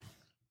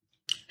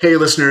Hey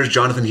listeners,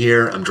 Jonathan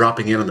here. I'm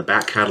dropping in on the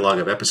back catalog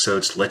of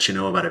episodes to let you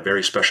know about a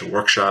very special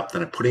workshop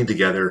that I'm putting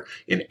together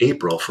in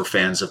April for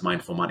fans of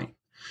Mindful Money.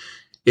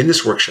 In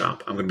this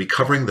workshop, I'm going to be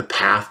covering the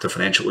path to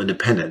financial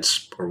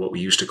independence, or what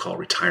we used to call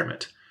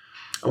retirement.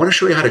 I want to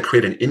show you how to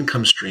create an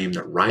income stream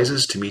that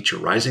rises to meet your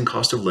rising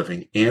cost of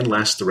living and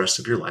lasts the rest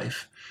of your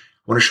life.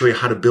 I want to show you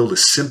how to build a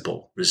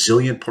simple,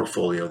 resilient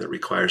portfolio that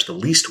requires the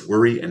least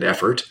worry and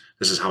effort.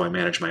 This is how I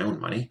manage my own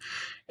money.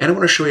 And I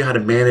want to show you how to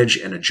manage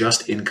and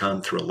adjust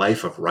income through a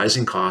life of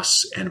rising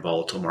costs and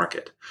volatile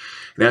market.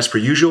 And as per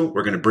usual,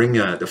 we're going to bring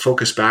the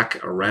focus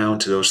back around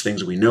to those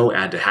things we know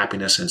add to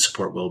happiness and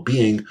support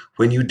well-being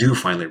when you do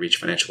finally reach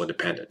financial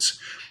independence.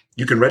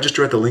 You can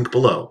register at the link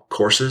below,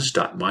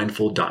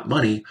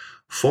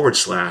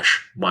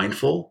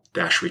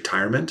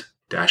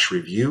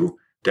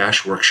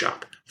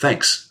 courses.mindful.money/mindful-retirement-review-workshop.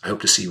 Thanks. I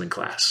hope to see you in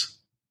class.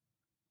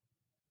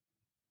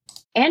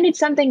 And it's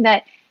something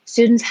that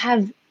students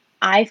have,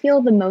 I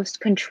feel, the most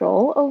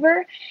control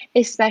over,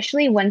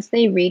 especially once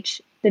they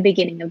reach the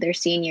beginning of their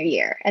senior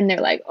year. And they're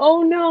like,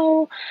 oh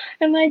no,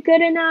 am I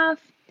good enough?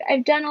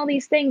 I've done all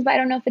these things, but I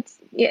don't know if it's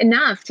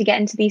enough to get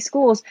into these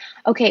schools.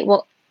 Okay,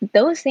 well,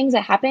 those things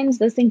that happened,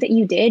 those things that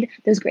you did,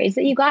 those grades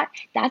that you got,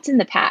 that's in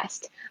the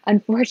past.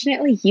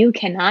 Unfortunately, you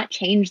cannot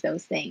change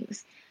those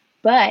things.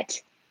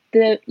 But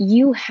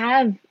you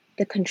have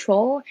the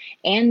control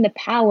and the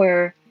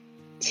power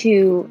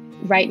to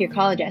write your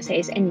college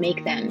essays and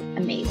make them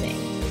amazing.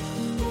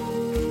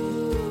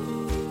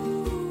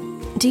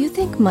 Do you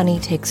think money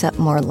takes up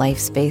more life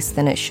space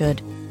than it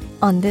should?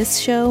 On this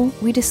show,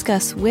 we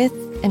discuss with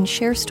and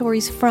share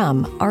stories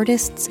from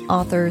artists,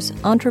 authors,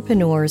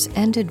 entrepreneurs,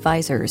 and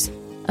advisors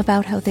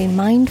about how they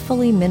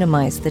mindfully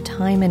minimize the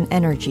time and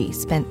energy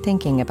spent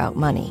thinking about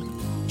money.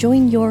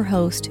 Join your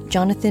host,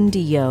 Jonathan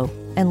Dio,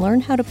 and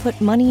learn how to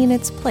put money in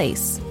its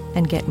place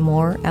and get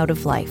more out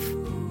of life.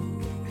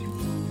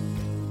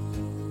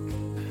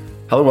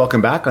 Hello,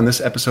 welcome back. On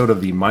this episode of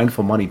the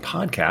Mindful Money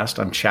podcast,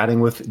 I'm chatting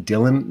with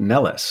Dyllen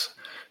Nellis.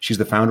 She's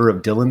the founder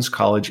of Dyllen's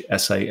College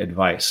Essay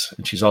Advice,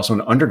 and she's also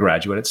an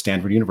undergraduate at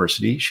Stanford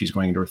University. She's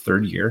going into her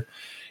third year.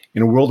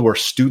 In a world where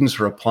students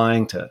are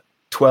applying to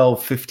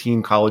 12,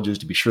 15 colleges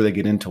to be sure they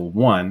get into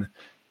one,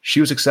 she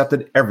was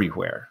accepted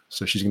everywhere.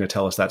 So she's going to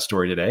tell us that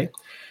story today.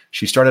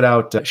 She started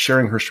out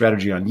sharing her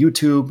strategy on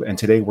YouTube and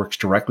today works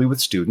directly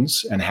with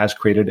students and has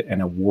created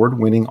an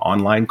award-winning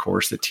online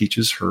course that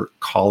teaches her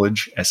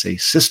college essay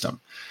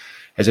system.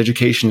 As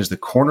education is the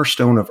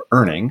cornerstone of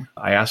earning,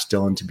 I asked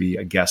Dyllen to be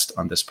a guest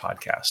on this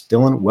podcast.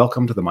 Dyllen,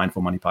 welcome to the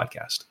Mindful Money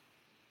podcast.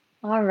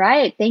 All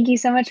right. Thank you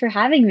so much for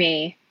having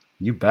me.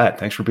 You bet.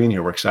 Thanks for being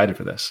here. We're excited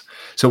for this.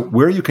 So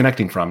where are you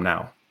connecting from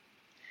now?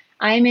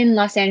 I'm in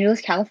Los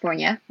Angeles,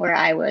 California, where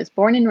I was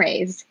born and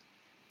raised.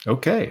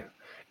 Okay.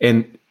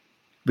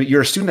 But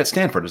you're a student at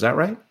Stanford, is that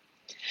right?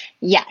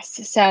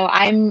 Yes. So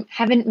I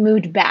haven't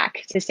moved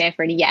back to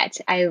Stanford yet.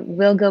 I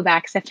will go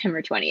back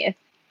September 20th.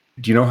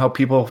 Do you know how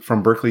people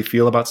from Berkeley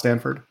feel about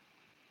Stanford?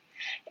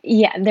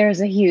 Yeah,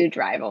 there's a huge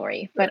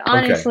rivalry. But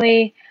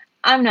honestly,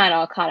 I'm not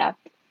all caught up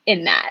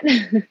in that.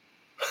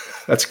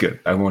 That's good.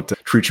 I won't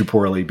treat you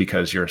poorly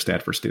because you're a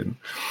Stanford student.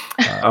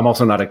 I'm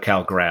also not a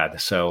Cal grad,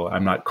 so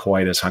I'm not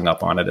quite as hung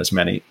up on it as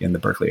many in the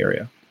Berkeley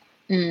area.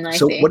 I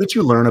see. What did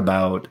you learn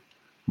about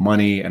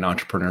money and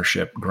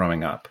entrepreneurship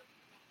growing up?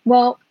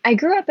 Well, I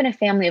grew up in a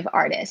family of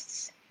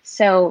artists.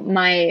 So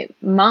my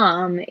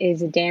mom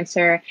is a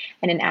dancer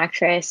and an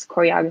actress,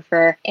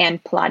 choreographer,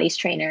 and Pilates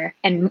trainer,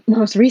 and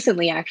most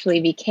recently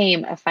actually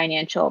became a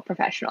financial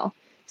professional.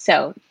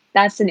 So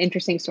that's an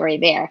interesting story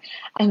there.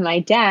 And my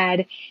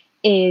dad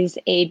is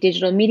a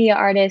digital media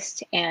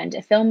artist and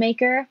a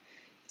filmmaker.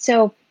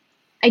 So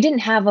I didn't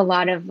have a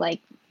lot of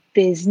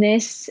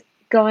business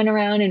going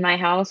around in my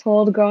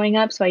household growing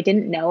up, so I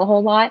didn't know a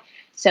whole lot.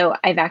 So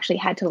I've actually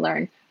had to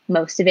learn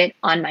most of it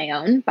on my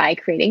own by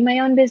creating my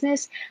own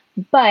business.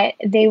 But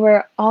they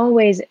were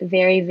always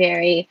very,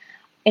 very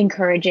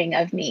encouraging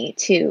of me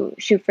to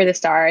shoot for the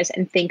stars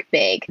and think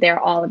big. They're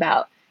all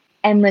about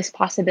endless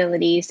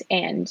possibilities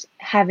and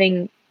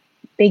having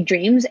big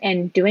dreams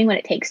and doing what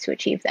it takes to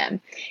achieve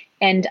them.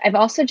 And I've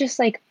also just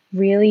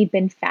really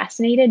been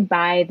fascinated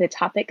by the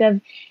topic of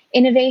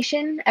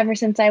innovation ever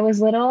since I was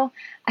little.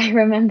 I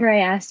remember I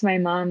asked my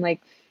mom,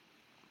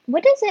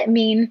 what does it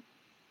mean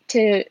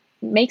to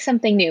make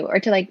something new or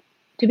to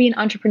be an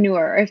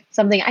entrepreneur or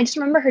something? I just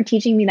remember her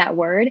teaching me that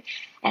word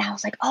and I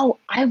was like, oh,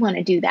 I want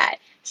to do that.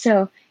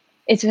 So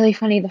it's really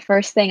funny. The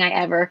first thing I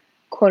ever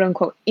quote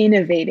unquote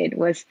innovated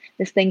was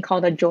this thing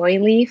called a joy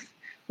leaf,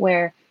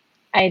 where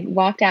I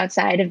walked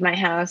outside of my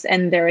house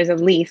and there was a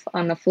leaf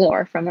on the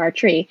floor from our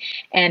tree.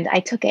 And I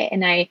took it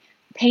and I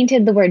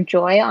painted the word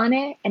joy on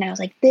it. And I was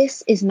like,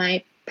 this is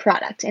my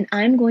product. And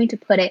I'm going to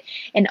put it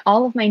in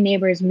all of my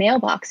neighbors'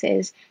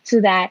 mailboxes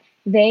so that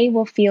they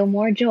will feel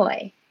more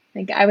joy.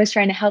 I was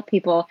trying to help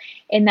people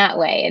in that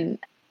way. And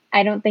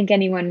I don't think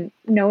anyone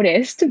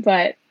noticed,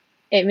 but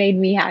it made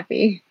me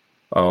happy.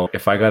 oh,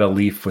 if I got a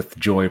leaf with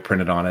joy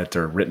printed on it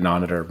or written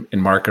on it or in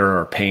marker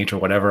or paint or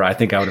whatever, I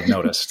think I would have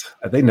noticed.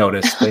 They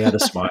noticed. They had a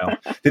smile.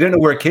 They didn't know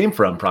where it came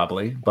from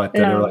probably, but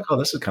they were like, No. oh,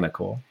 this is kind of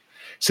cool.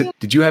 So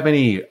did you have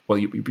any, well,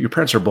 your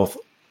parents are both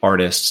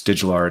artists,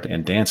 digital art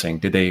and dancing.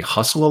 Did they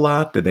hustle a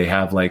lot? Did they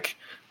have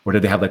or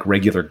did they have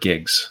regular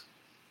gigs?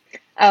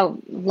 Oh,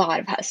 a lot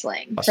of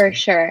hustling for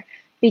sure.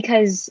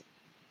 Because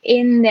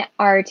in the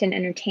art and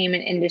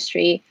entertainment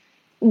industry,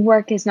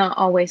 work is not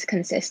always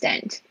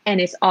consistent,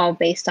 and it's all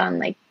based on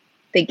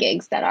the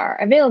gigs that are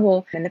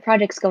available and the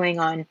projects going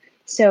on.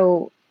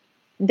 So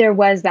there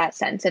was that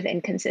sense of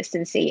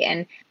inconsistency.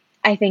 And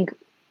I think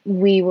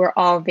we were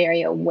all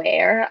very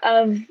aware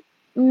of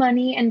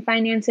money and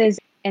finances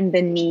and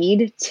the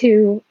need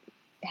to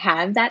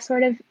have that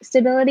sort of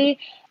stability,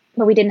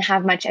 but we didn't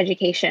have much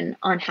education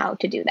on how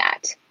to do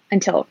that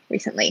until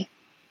recently.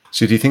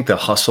 So do you think the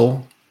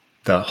hustle,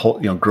 the whole,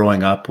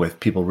 growing up with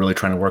people really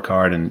trying to work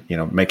hard and,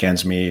 make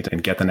ends meet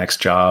and get the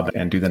next job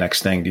and do the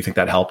next thing, do you think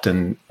that helped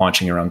in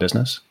launching your own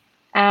business?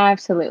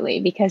 Absolutely.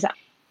 Because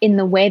in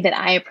the way that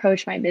I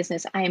approach my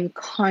business, I am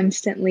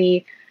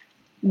constantly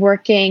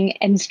working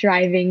and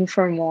striving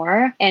for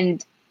more.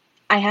 And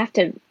I have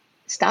to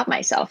stop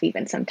myself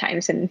even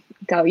sometimes and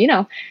go, you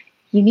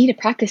need to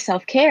practice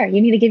self-care.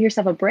 You need to give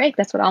yourself a break.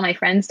 That's what all my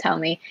friends tell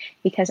me,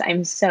 because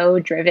I'm so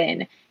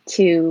driven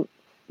to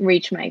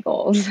reach my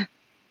goals.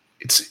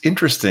 It's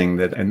interesting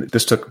that, and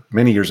this took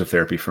many years of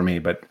therapy for me,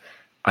 but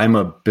I'm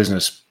a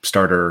business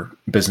starter,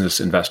 business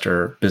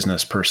investor,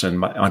 business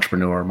person,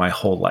 entrepreneur my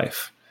whole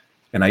life.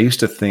 And I used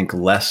to think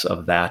less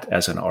of that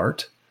as an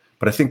art,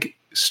 but I think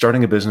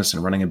starting a business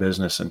and running a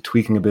business and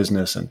tweaking a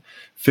business and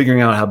figuring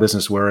out how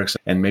business works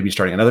and maybe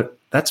starting another,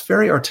 that's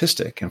very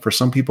artistic. And for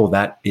some people,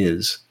 that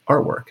is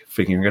artwork,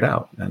 figuring it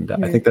out. And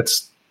I think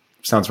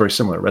sounds very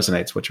similar. It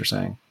resonates what you're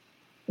saying.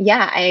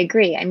 Yeah, I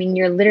agree. I mean,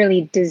 you're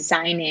literally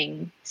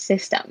designing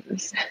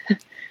systems.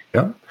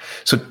 Yeah.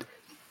 So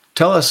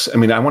tell us,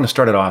 I want to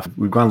start it off.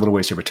 We've gone a little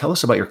ways here, but tell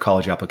us about your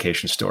college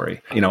application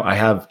story. I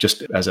have,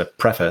 just as a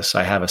preface,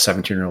 I have a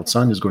 17-year-old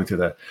son who's going through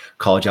the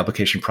college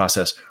application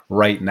process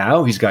right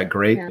now. He's got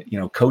great,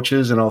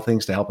 coaches and all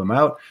things to help him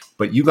out,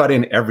 but you got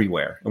in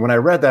everywhere. And when I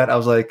read that, I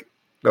was like,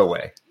 no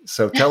way.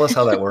 So tell us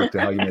how that worked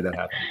and how you made that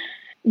happen.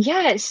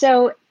 Yeah.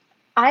 So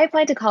I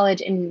applied to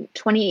college in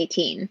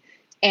 2018,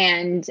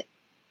 and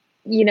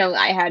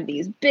I had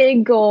these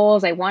big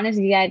goals. I wanted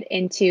to get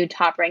into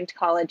top ranked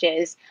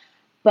colleges,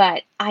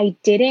 but I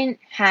didn't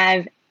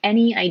have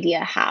any idea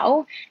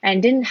how,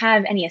 and didn't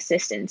have any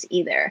assistance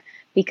either,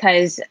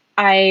 because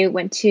I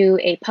went to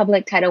a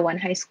public Title I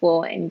high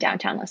school in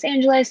downtown Los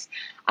Angeles.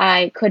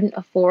 I couldn't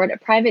afford a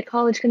private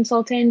college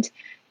consultant,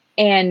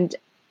 and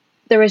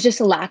there was just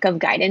a lack of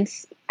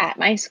guidance at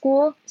my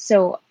school.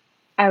 So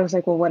I was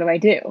like, well, what do I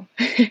do?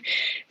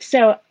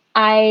 So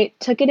I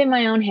took it in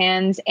my own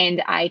hands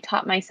and I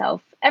taught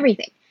myself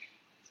everything,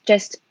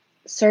 just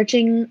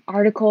searching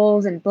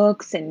articles and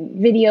books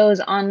and videos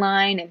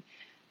online and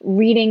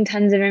reading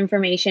tons of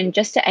information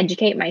just to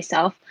educate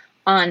myself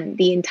on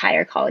the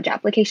entire college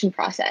application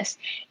process.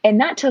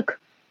 And that took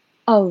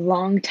a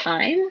long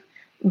time,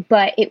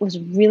 but it was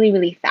really,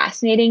 really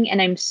fascinating.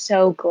 And I'm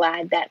so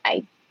glad that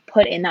I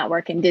put in that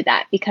work and did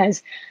that,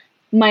 because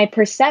my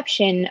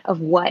perception of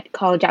what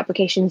college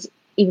applications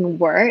even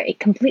were, it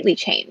completely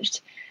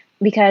changed,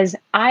 because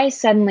I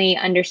suddenly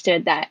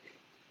understood that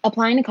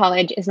applying to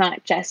college is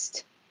not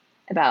just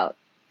about,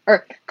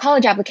 or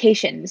college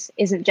applications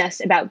isn't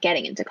just about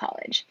getting into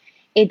college.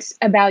 It's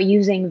about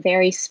using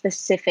very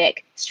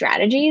specific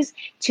strategies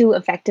to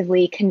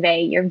effectively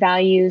convey your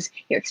values,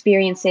 your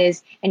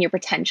experiences, and your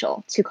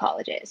potential to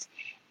colleges.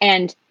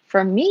 And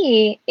for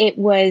me, it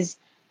was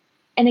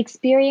an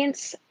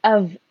experience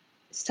of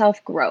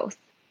self-growth.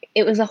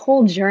 It was a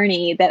whole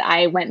journey that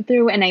I went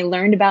through, and I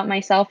learned about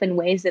myself in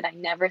ways that I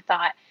never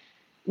thought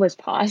was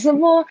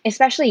possible,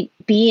 especially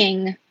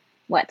being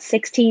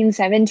 16,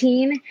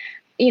 17.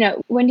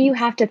 When do you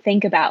have to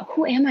think about,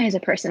 who am I as a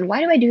person?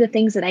 Why do I do the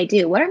things that I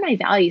do? What are my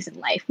values in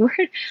life? What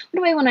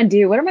do I want to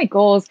do? What are my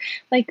goals?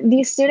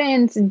 These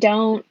students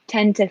don't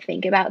tend to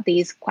think about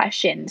these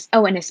questions.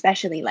 Oh, and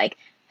especially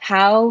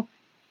how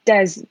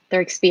does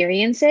their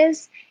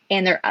experiences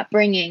and their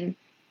upbringing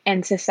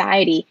and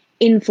society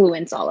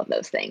influence all of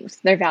those things,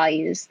 their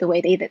values, the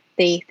way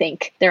they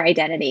think, their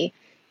identity.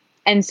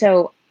 And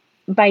so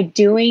by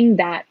doing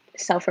that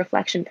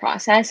self-reflection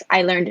process,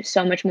 I learned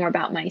so much more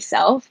about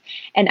myself,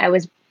 and I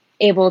was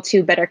able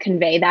to better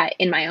convey that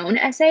in my own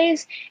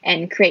essays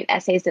and create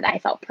essays that I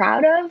felt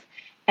proud of,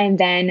 and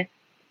then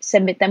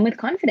submit them with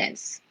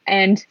confidence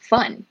and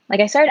fun.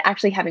 I started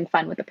actually having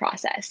fun with the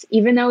process,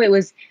 even though it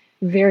was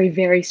very,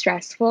 very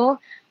stressful.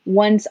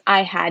 Once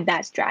I had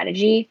that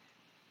strategy,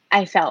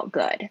 I felt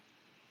good.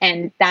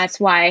 And that's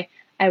why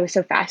I was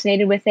so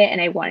fascinated with it,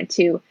 and I wanted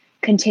to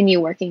continue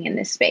working in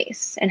this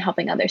space and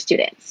helping other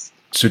students.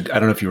 So I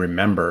don't know if you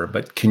remember,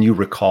 but can you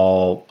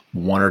recall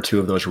one or two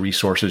of those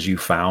resources you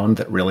found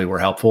that really were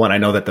helpful? And I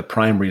know that the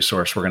prime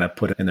resource we're going to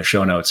put in the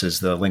show notes is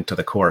the link to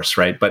the course,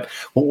 right? But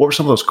what were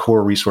some of those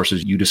core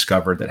resources you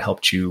discovered that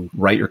helped you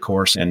write your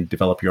course and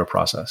develop your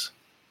process?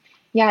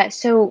 Yeah,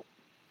 so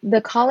the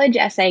college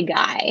essay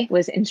guy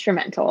was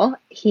instrumental.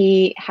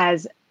 He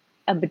has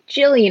a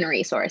bajillion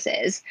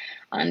resources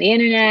on the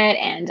internet,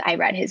 and I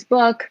read his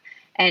book,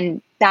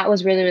 and that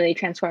was really, really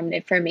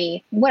transformative for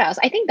me. What else?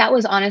 I think that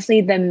was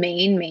honestly the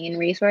main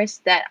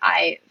resource that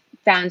I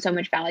found so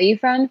much value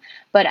from,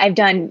 but I've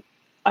done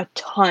a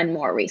ton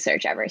more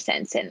research ever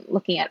since and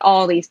looking at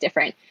all these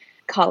different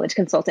college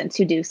consultants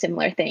who do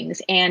similar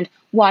things and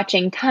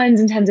watching tons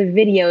and tons of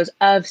videos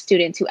of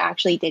students who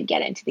actually did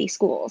get into these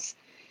schools.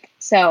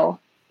 So,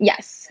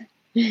 yes.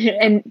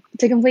 And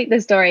to complete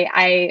the story,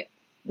 I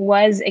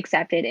was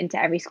accepted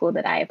into every school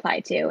that I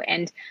applied to.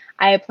 And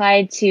I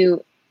applied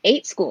to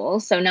 8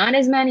 schools, so not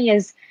as many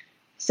as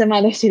some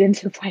other students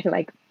who applied to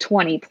like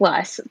 20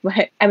 plus,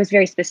 but I was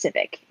very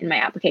specific in my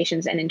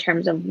applications and in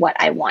terms of what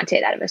I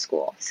wanted out of a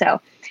school. So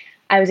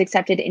I was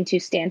accepted into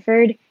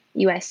Stanford,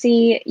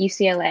 USC,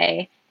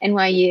 UCLA,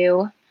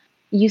 NYU,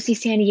 UC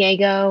San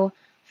Diego,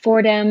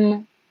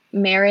 Fordham,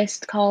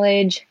 Marist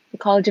College, the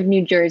College of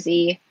New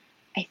Jersey.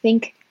 I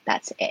think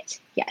that's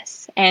it.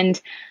 Yes. And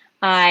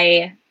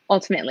I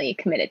ultimately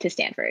committed to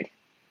Stanford.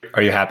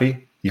 Are you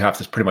happy? You have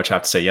to pretty much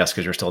have to say yes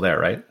because you're still there,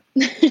 right?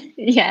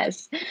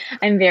 Yes,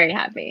 I'm very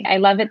happy. I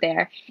love it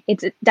there.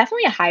 It's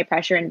definitely a high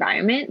pressure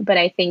environment, but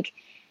I think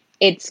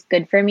it's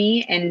good for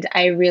me. And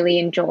I really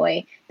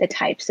enjoy the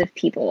types of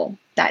people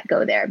that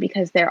go there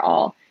because they're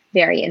all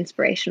very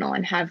inspirational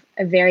and have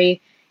a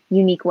very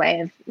unique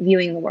way of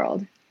viewing the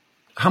world.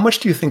 How much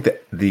do you think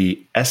that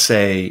the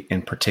essay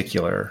in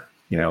particular,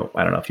 I don't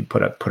know if you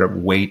put a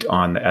weight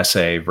on the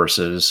essay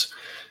versus,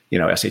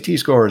 SAT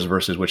scores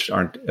versus which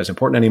aren't as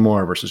important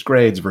anymore versus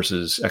grades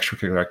versus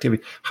extracurricular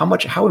activity.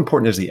 How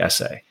important is the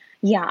essay?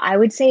 Yeah, I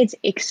would say it's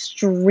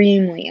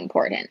extremely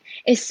important,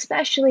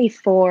 especially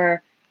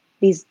for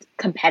these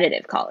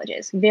competitive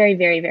colleges. Very,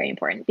 very, very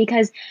important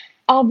because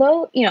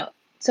although,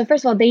 so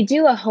first of all, they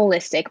do a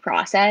holistic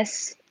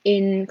process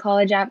in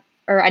college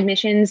or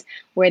admissions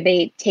where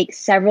they take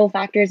several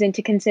factors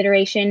into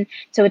consideration.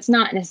 So it's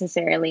not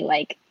necessarily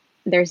like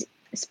there's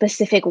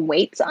specific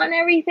weights on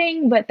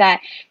everything, but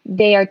that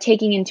they are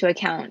taking into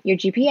account your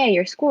GPA,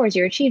 your scores,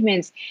 your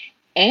achievements,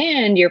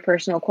 and your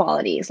personal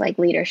qualities like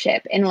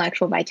leadership,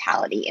 intellectual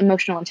vitality,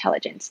 emotional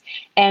intelligence,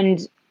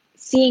 and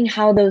seeing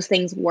how those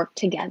things work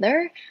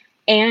together.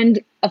 And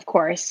of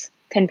course,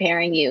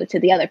 comparing you to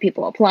the other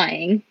people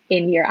applying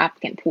in your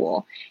applicant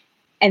pool.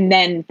 And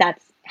then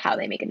that's how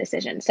they make a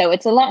decision. So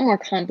it's a lot more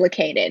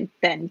complicated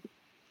than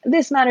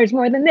this matters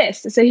more than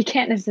this. So you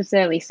can't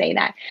necessarily say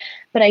that.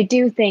 But I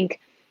do think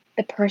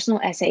the personal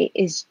essay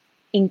is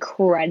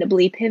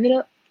incredibly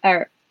pivotal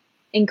or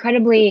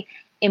incredibly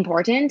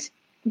important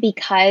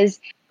because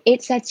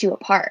it sets you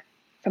apart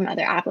from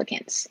other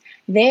applicants.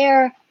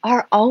 There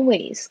are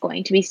always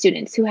going to be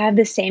students who have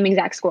the same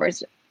exact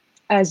scores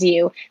as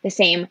you, the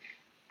same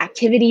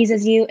activities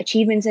as you,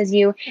 achievements as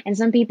you, and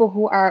some people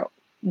who are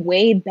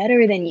way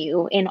better than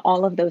you in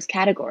all of those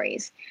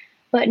categories.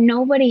 But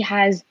nobody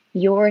has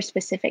your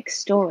specific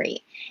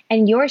story.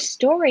 And your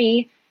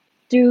story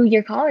through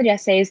your college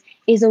essays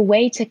is a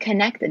way to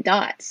connect the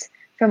dots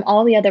from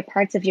all the other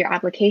parts of your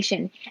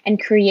application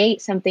and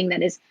create something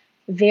that is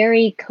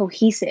very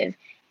cohesive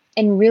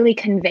and really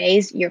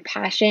conveys your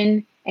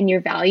passion and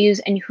your values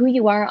and who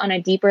you are on a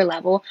deeper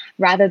level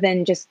rather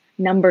than just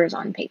numbers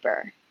on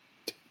paper.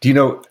 Do you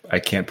know, I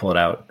can't pull it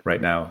out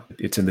right now.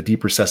 It's in the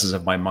deep recesses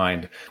of my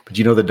mind. But do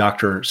you know the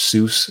Dr.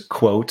 Seuss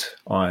quote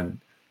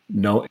on,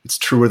 "No, it's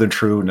truer than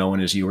true. No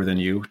one is youer than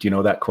you." Do you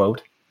know that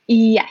quote?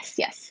 Yes.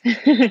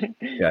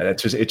 Yeah,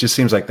 it just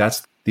seems like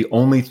that's the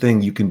only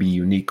thing you can be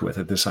unique with.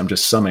 I'm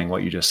just summing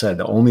what you just said.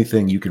 The only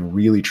thing you can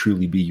really,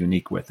 truly be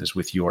unique with is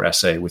with your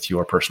essay, with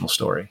your personal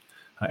story.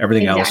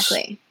 Everything else,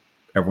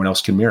 everyone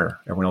else can mirror.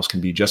 Everyone else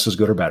can be just as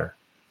good or better.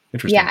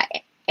 Interesting. Yeah.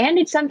 And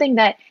it's something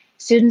that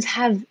students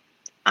have,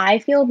 I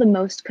feel, the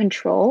most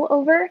control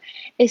over,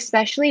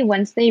 especially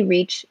once they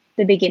reach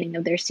the beginning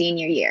of their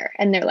senior year.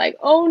 And they're like,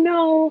 oh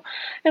no,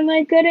 am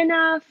I good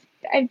enough?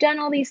 I've done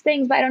all these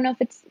things, but I don't know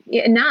if it's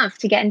enough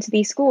to get into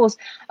these schools.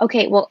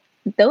 Okay, well,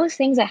 those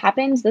things that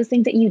happened, those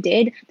things that you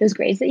did, those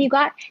grades that you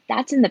got,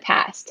 that's in the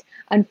past.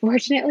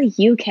 Unfortunately,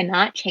 you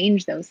cannot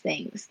change those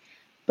things.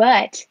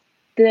 But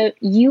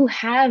you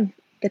have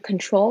the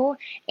control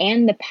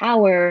and the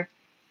power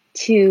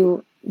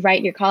to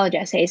write your college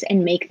essays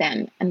and make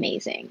them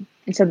amazing.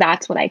 And so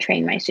that's what I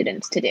train my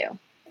students to do.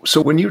 So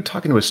when you're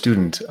talking to a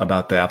student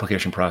about the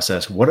application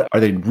process, what are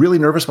they really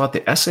nervous about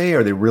the essay?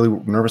 Are they really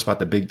nervous about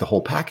the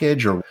whole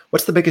package? Or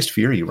what's the biggest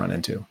fear you run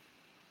into?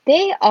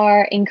 They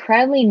are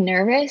incredibly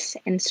nervous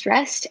and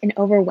stressed and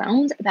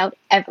overwhelmed about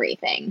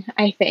everything,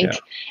 I think. Yeah.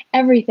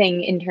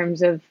 Everything in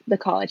terms of the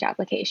college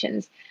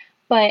applications,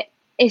 but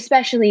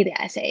especially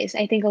the essays.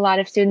 I think a lot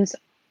of students,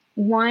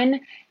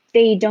 one,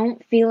 they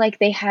don't feel like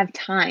they have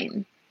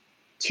time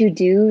to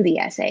do the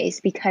essays,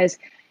 because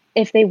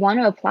if they want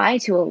to apply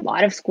to a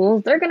lot of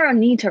schools, they're going to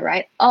need to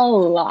write a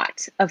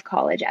lot of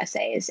college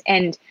essays.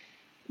 And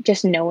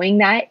just knowing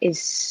that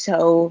is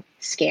so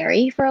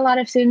scary for a lot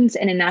of students,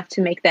 and enough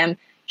to make them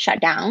shut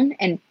down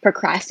and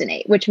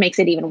procrastinate, which makes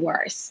it even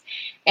worse.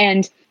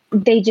 And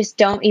they just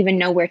don't even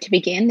know where to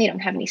begin. They don't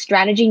have any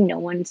strategy. No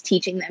one's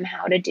teaching them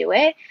how to do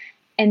it.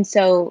 And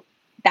so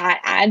that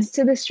adds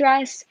to the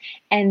stress.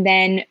 And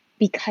then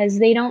because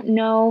they don't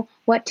know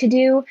what to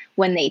do,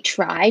 when they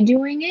try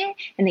doing it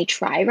and they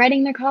try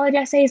writing their college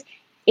essays,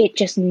 it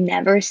just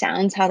never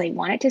sounds how they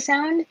want it to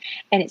sound.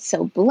 And it's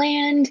so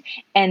bland,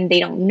 and they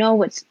don't know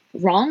what's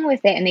wrong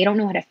with it, and they don't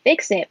know how to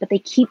fix it, but they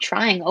keep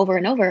trying over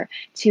and over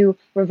to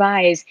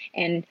revise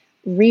and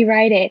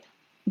rewrite it,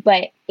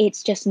 but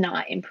it's just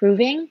not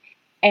improving.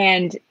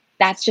 And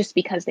that's just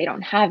because they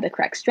don't have the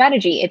correct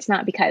strategy. It's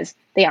not because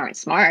they aren't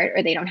smart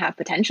or they don't have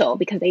potential,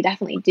 because they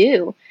definitely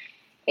do.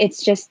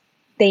 It's just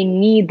they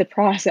need the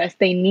process.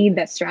 They need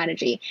that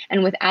strategy.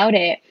 And without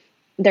it,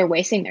 they're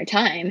wasting their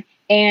time.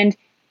 And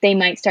they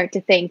might start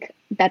to think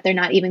that they're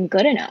not even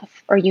good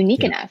enough or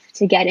unique enough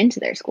to get into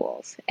their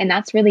schools. And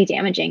that's really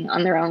damaging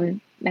on their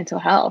own mental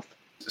health.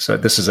 So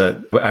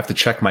I have to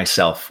check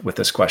myself with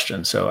this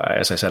question. So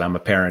as I said, I'm a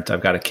parent.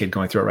 I've got a kid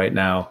going through it right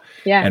now.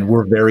 Yeah. And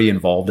we're very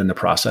involved in the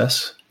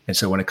process. And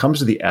so when it comes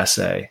to the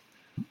essay,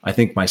 I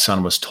think my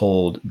son was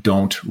told,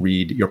 don't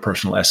read your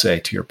personal essay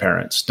to your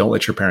parents. Don't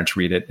let your parents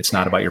read it. It's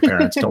not about your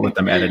parents. Don't let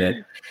them edit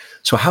it.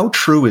 So how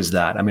true is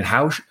that? I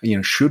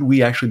mean, should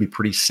we actually be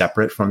pretty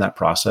separate from that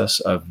process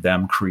of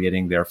them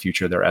creating their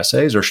future, their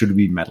essays, or should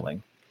we be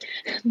meddling?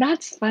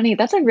 That's funny.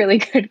 That's a really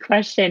good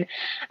question.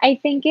 I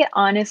think it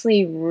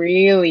honestly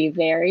really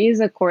varies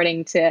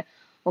according to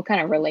what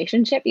kind of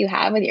relationship you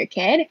have with your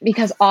kid,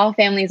 because all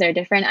families are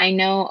different. I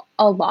know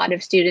a lot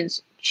of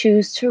students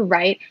choose to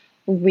write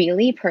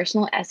really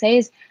personal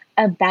essays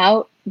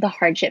about the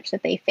hardships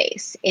that they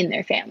face in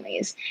their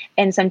families.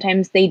 And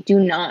sometimes they do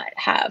not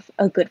have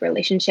a good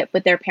relationship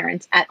with their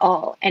parents at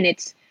all. And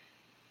it's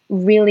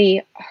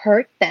really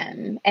hurt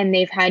them, and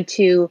they've had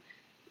to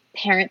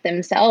parent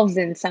themselves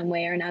in some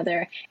way or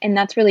another. And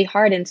that's really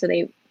hard. And so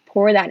they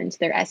pour that into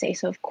their essay.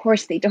 So of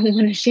course they don't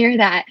want to share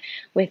that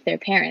with their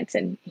parents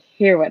and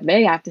hear what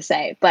they have to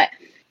say. But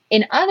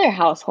in other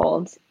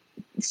households,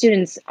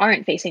 students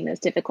aren't facing those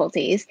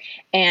difficulties,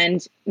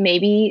 and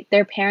maybe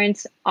their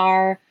parents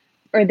are,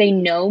 or they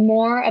know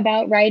more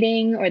about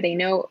writing, or they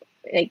know,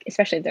 like,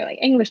 especially if they're like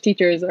English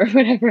teachers or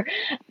whatever,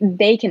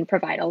 they can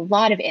provide a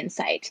lot of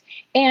insight.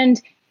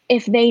 And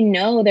if they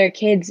know their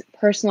kids'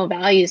 personal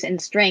values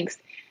and strengths,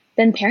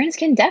 then parents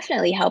can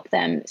definitely help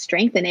them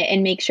strengthen it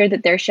and make sure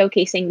that they're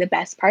showcasing the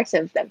best parts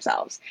of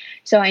themselves.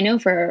 So I know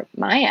for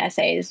my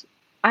essays,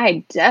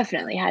 I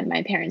definitely had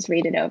my parents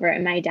read it over,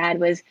 and my dad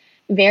was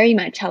very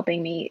much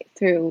helping me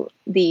through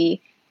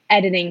the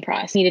editing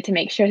process. Needed to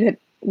make sure that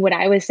what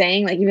I was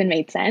saying like even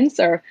made sense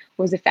or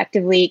was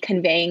effectively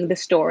conveying the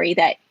story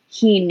that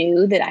he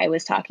knew that I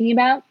was talking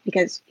about,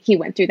 because he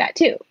went through that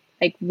too.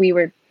 Like, we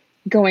were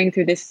going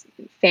through this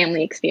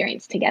family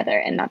experience together,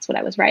 and that's what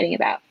I was writing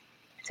about.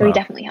 So he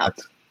definitely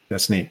helped.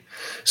 That's neat.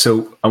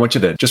 So I want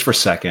you to, just for a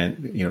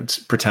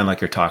second, pretend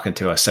like you're talking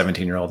to a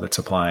 17-year-old that's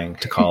applying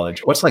to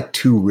college. What's like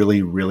two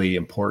really, really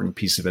important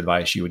pieces of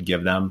advice you would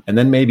give them? And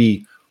then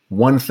maybe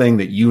one thing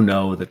that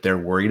that they're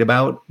worried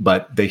about,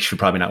 but they should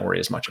probably not worry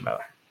as much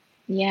about.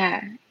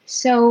 Yeah.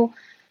 So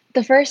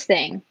the first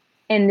thing,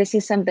 and this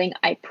is something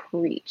I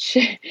preach,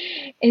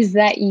 is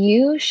that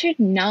you should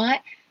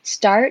not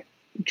start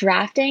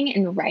drafting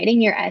and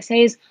writing your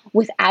essays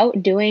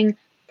without doing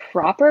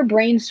proper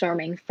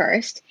brainstorming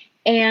first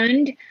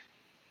and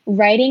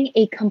writing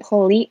a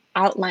complete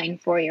outline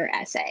for your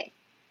essay.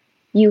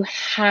 You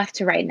have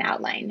to write an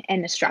outline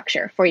and a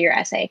structure for your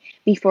essay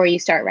before you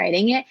start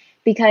writing it,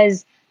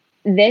 because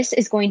this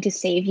is going to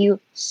save you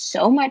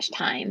so much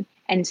time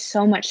and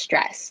so much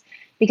stress.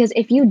 Because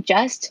if you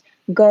just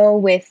go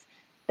with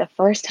the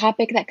first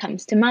topic that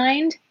comes to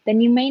mind,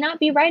 then you may not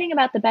be writing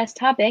about the best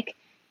topic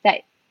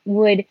that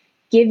would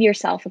give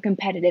yourself a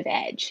competitive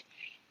edge.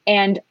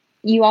 And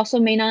you also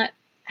may not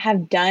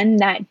have done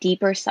that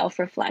deeper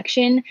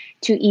self-reflection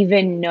to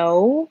even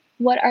know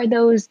what are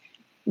those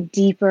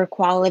deeper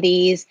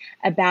qualities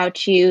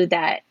about you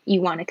that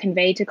you want to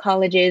convey to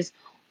colleges,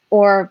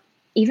 or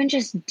even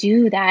just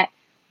do that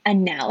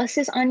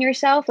analysis on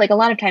yourself. Like, a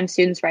lot of times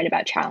students write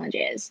about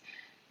challenges,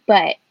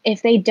 but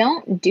if they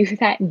don't do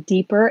that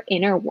deeper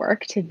inner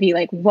work to be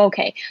like, well,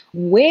 okay,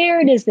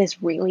 where does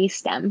this really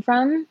stem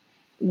from?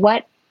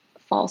 What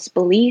false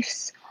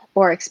beliefs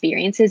or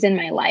experiences in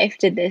my life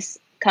did this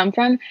come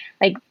from?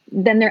 Like,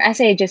 then their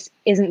essay just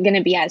isn't going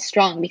to be as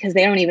strong, because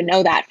they don't even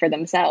know that for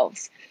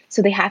themselves.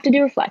 So they have to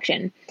do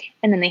reflection,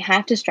 and then they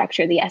have to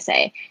structure the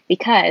essay,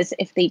 because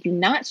if they do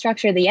not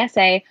structure the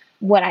essay,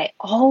 what I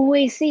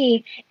always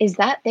see is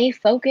that they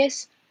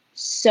focus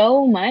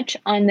so much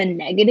on the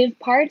negative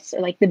parts, or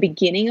like the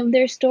beginning of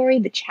their story,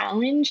 the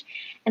challenge,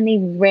 and they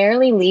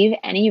rarely leave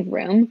any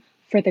room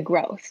for the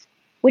growth,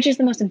 which is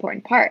the most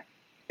important part.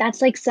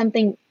 That's like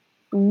something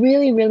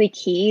really, really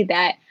key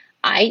that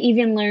I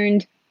even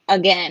learned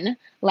again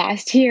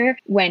last year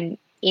when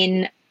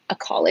in a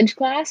college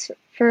class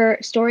for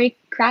story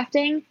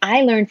crafting,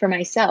 I learned for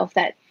myself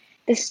that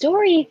the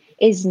story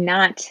is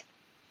not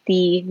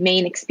the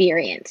main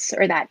experience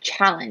or that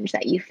challenge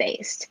that you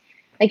faced.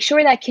 Like,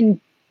 sure, that can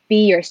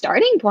be your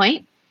starting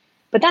point,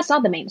 but that's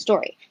not the main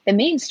story. The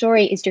main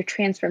story is your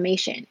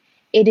transformation.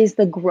 It is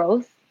the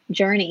growth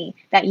journey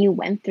that you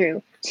went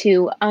through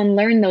to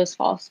unlearn those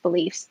false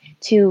beliefs,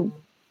 to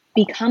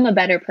become a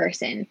better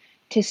person,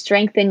 to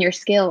strengthen your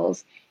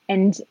skills,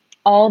 and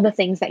all the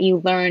things that you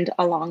learned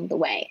along the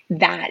way.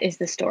 That is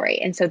the story.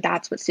 And so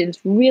that's what students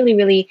really,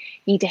 really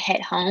need to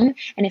hit home.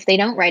 And if they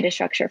don't write a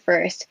structure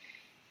first,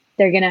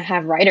 they're going to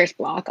have writer's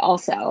block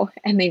also,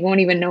 and they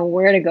won't even know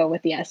where to go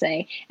with the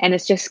essay. And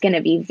it's just going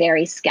to be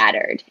very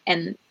scattered.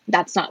 And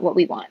that's not what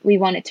we want. We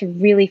want it to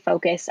really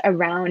focus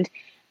around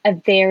a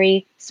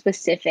very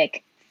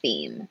specific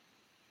theme.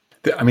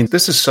 I mean,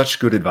 this is such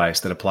good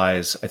advice that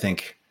applies, I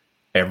think,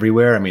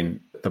 everywhere. I mean,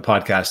 the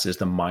podcast is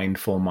the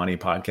Mindful Money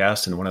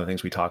Podcast. And one of the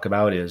things we talk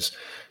about is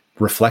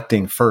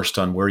reflecting first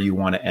on where you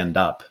want to end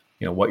up,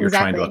 what you're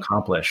trying to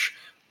accomplish,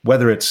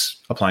 whether it's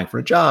applying for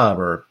a job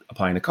or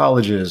applying to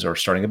colleges or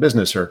starting a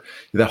business, or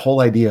that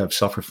whole idea of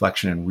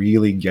self-reflection and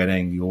really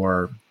getting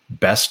your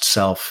best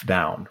self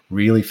down,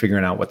 really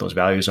figuring out what those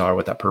values are,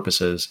 what that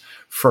purpose is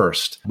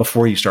first,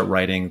 before you start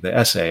writing the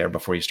essay or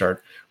before you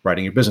start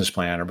writing your business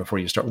plan or before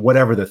you start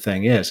whatever the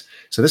thing is.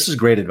 So this is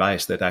great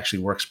advice that actually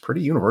works pretty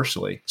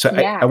universally. So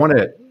yeah. I want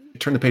to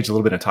turn the page a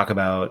little bit and talk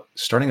about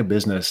starting a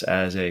business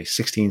as a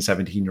 16,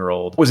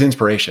 17-year-old. What was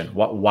inspiration?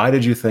 Why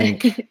did you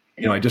think,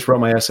 I just wrote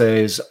my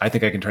essays, I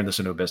think I can turn this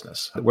into a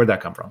business? Where'd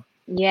that come from?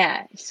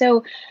 Yeah.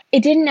 So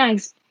it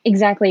didn't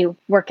exactly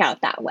work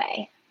out that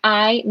way.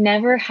 I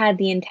never had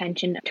the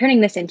intention of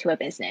turning this into a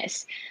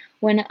business.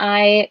 When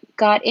I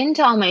got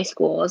into all my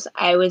schools,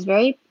 I was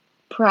very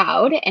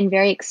proud and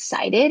very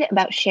excited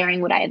about sharing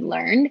what I had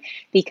learned,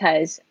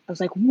 because I was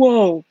like,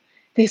 whoa,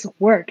 this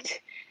worked.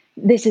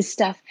 This is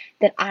stuff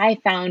that I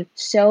found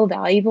so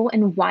valuable.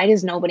 And why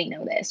does nobody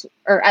know this?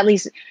 Or at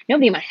least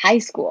nobody in my high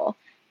school.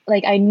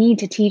 Like, I need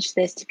to teach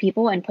this to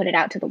people and put it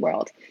out to the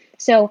world.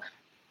 So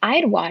I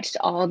had watched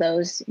all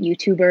those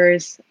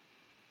YouTubers,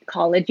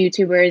 college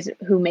YouTubers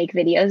who make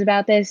videos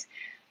about this.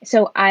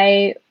 So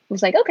I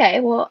was like, okay,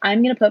 well,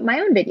 I'm going to put my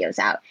own videos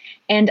out.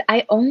 And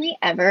I only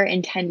ever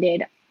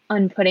intended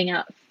on putting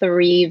out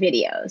 3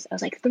 videos. I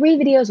was like, 3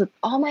 videos with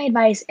all my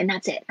advice, and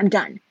that's it. I'm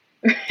done.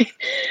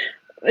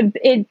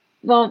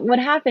 What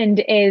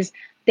happened is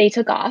they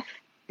took off.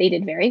 They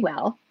did very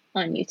well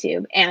on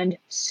YouTube, and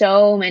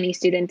so many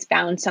students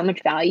found so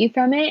much value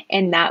from it.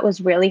 And that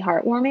was really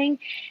heartwarming.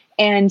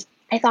 And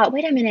I thought,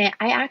 wait a minute,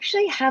 I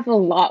actually have a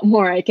lot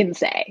more I can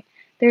say.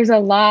 There's a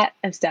lot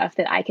of stuff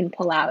that I can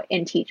pull out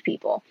and teach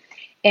people.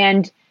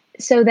 And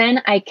so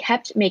then I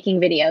kept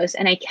making videos,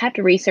 and I kept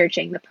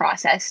researching the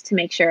process to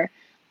make sure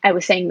I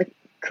was saying the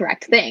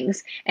correct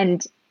things.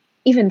 And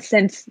even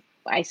since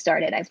I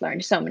started, I've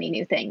learned so many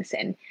new things,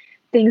 and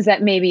things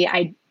that maybe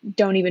I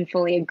don't even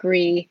fully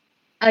agree.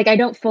 Like, I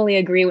don't fully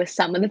agree with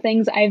some of the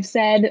things I've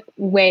said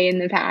way in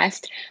the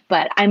past,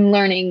 but I'm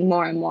learning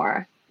more and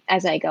more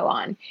as I go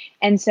on.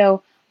 And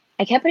so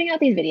I kept putting out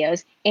these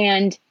videos,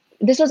 and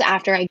this was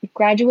after I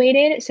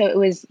graduated. So it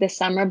was the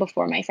summer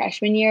before my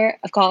freshman year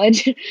of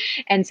college.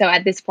 And so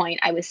at this point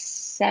I was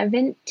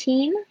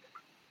 17.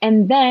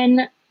 And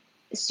then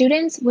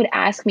students would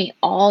ask me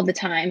all the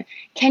time,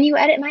 can you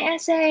edit my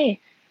essay?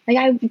 Like,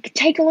 I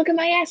take a look at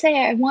my essay.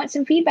 I want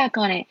some feedback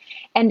on it.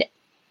 And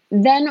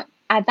then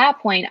at that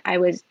point I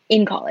was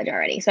in college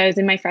already. So I was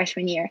in my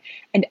freshman year,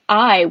 and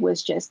I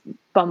was just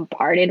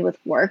bombarded with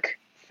work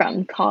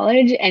from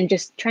college and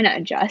just trying to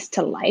adjust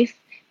to life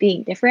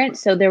being different.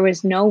 So there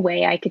was no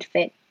way I could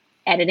fit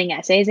editing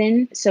essays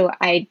in. So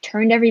I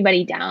turned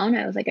everybody down.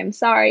 I was like, I'm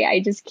sorry,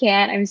 I just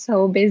can't. I'm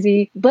so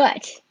busy.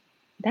 But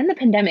then the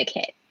pandemic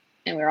hit,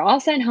 and we were all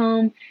sent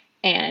home,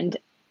 and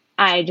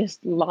I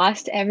just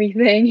lost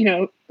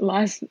everything,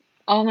 lost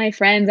all my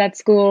friends at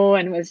school,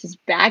 and was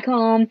just back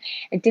home.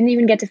 I didn't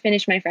even get to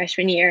finish my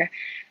freshman year.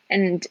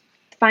 And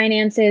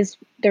finances,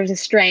 there was a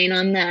strain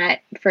on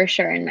that for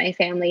sure in my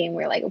family. And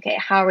we're like, okay,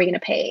 how are we going to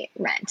pay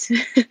rent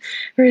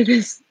for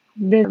this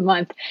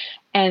month?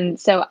 And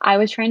so I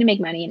was trying to make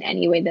money in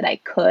any way that I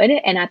could.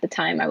 And at the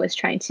time I was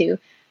trying to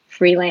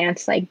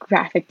freelance, like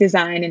graphic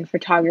design and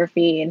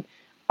photography and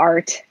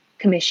art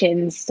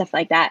commissions, stuff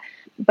like that.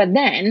 But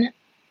then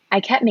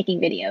I kept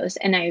making videos,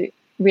 and I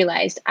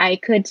realized I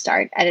could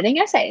start editing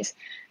essays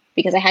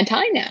because I had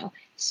time now.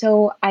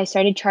 So I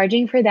started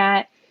charging for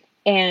that,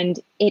 and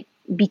it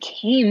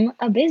became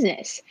a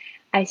business.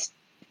 I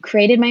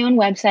created my own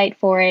website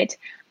for it,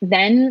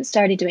 then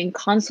started doing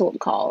consult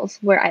calls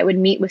where I would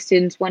meet with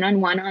students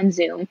one-on-one on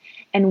Zoom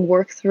and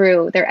work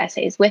through their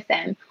essays with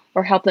them,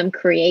 or help them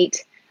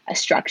create a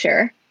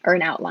structure or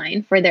an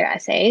outline for their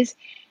essays.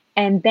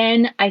 And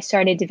then I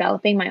started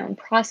developing my own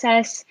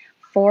process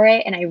for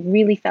it, and I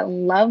really fell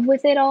in love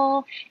with it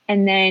all.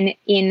 And then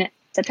in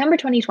September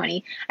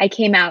 2020, I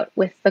came out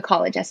with the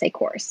college essay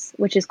course,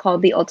 which is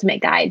called The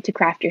Ultimate Guide to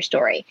Craft Your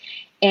Story.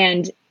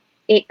 And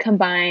it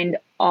combined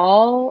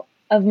all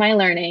of my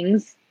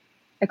learnings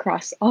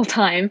across all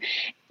time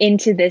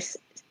into this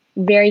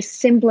very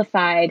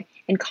simplified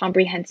and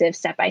comprehensive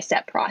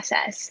step-by-step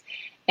process.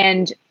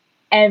 And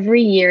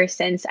every year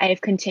since, I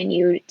have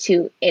continued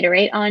to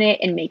iterate on it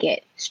and make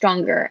it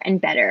stronger and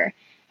better.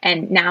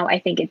 And now I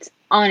think it's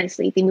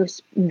honestly the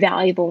most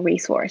valuable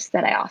resource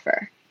that I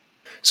offer.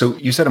 So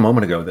you said a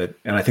moment ago that,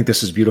 and I think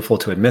this is beautiful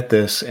to admit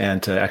this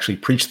and to actually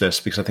preach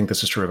this, because I think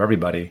this is true of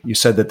everybody. You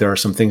said that there are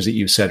some things that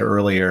you said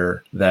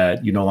earlier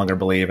that you no longer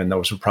believe, and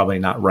those were probably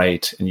not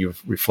right. And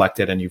you've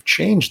reflected and you've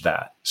changed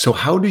that. So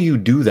how do you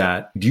do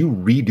that? Do you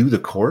redo the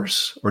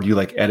course, or do you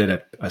like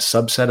edit a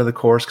subset of the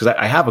course? Because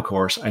I have a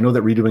course. I know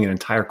that redoing an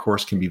entire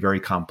course can be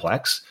very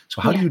complex.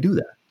 So how do you do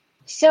that?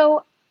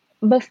 So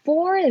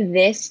before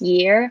this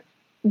year,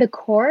 the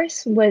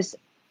course was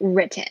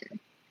written.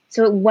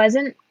 So it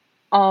wasn't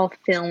all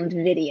filmed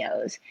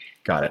videos.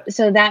 Got it.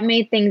 So that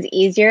made things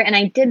easier. And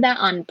I did that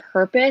on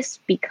purpose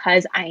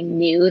because I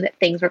knew that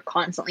things were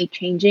constantly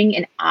changing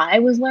and I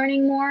was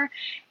learning more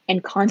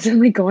and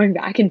constantly going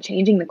back and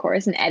changing the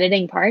course and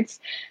editing parts.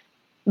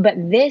 But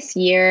this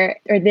year,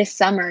 or this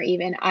summer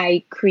even,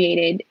 I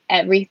created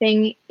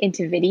everything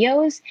into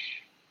videos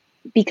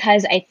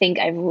because I think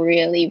I've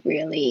really,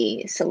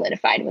 really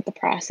solidified what the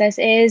process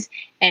is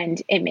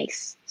and it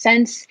makes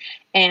sense.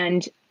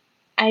 And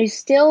I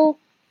still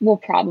will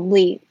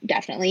probably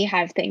definitely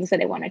have things that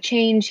I want to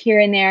change here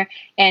and there.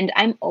 And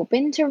I'm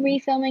open to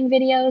refilming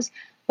videos,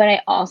 but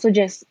I also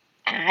just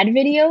add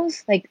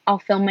videos. Like I'll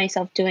film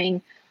myself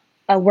doing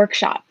a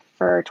workshop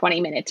for 20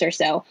 minutes or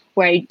so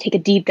where I take a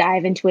deep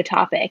dive into a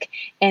topic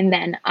and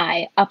then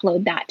I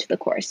upload that to the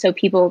course so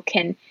people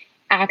can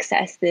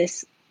access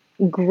this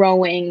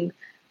growing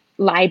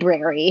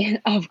library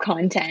of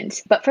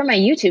content. But for my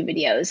YouTube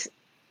videos,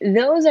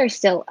 those are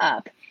still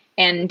up.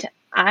 And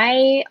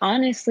I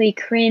honestly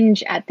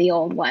cringe at the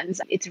old ones.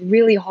 It's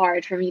really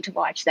hard for me to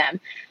watch them,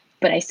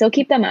 but I still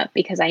keep them up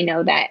because I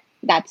know that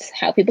that's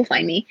how people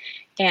find me.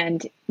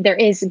 And there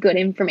is good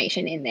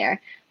information in there.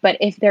 But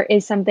if there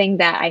is something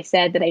that I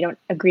said that I don't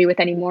agree with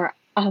anymore,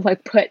 I'll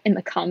like put in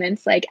the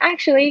comments, like,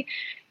 actually,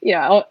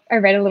 I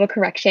write a little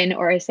correction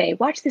or I say,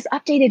 watch this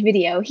updated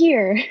video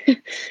here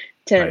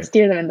to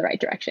steer them in the right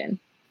direction.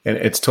 And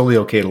it's totally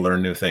okay to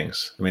learn new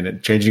things. I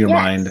mean, changing your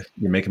mind,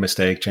 you make a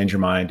mistake, change your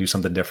mind, do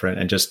something different,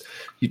 and just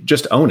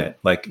own it.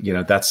 Like,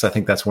 I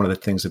think that's one of the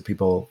things that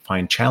people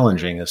find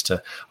challenging is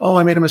to, oh,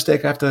 I made a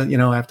mistake. I have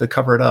to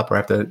cover it up, or I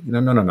have to,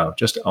 no,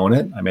 just own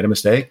it. I made a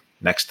mistake.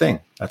 Next thing.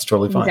 That's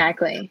totally fine.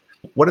 Exactly.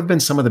 What have been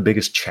some of the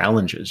biggest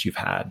challenges you've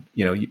had?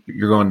 You're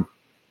going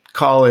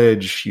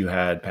college, you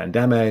had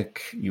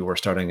pandemic, you were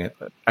starting it.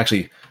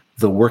 Actually,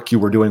 the work you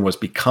were doing was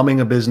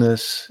becoming a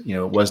business.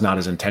 It was not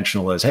as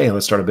intentional as, hey,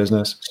 let's start a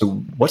business. So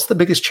what's the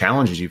biggest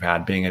challenges you've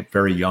had being a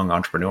very young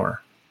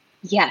entrepreneur?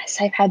 Yes,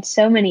 I've had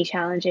so many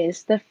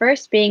challenges. The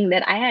first being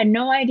that I had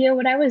no idea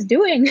what I was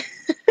doing.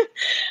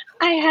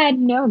 I had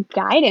no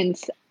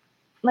guidance.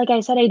 Like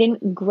I said, I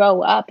didn't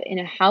grow up in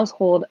a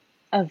household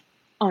of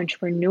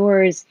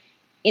entrepreneurs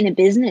in a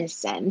business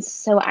sense.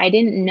 So I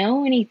didn't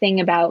know anything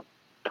about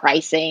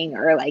pricing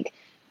or like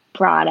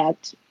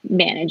product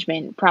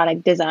management,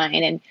 product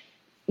design, and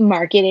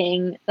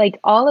marketing. Like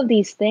all of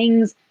these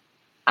things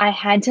I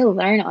had to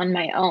learn on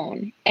my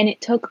own. And it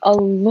took a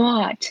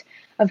lot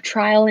of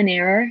trial and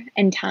error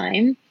and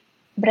time,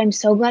 but I'm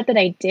so glad that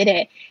I did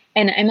it.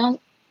 And I'm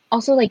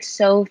also like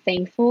so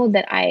thankful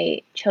that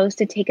I chose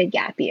to take a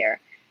gap year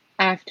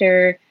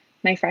after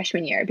my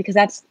freshman year, because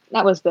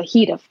that was the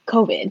heat of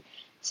COVID.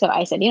 So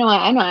I said, what,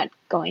 I'm not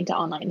going to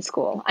online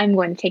school. I'm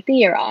going to take the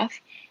year off.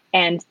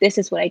 And this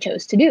is what I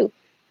chose to do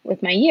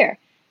with my year.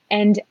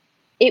 And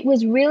it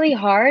was really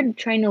hard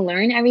trying to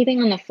learn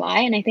everything on the fly.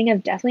 And I think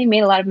I've definitely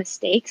made a lot of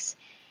mistakes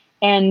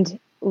and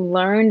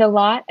learned a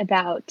lot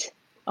about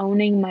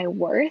owning my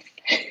worth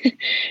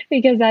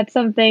because that's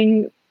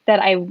something that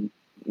I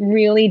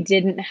really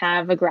didn't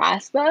have a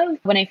grasp of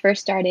when I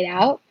first started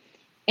out.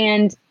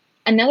 And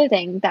another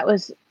thing that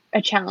was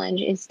a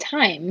challenge is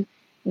time.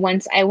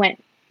 Once I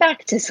went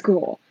back to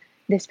school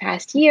this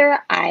past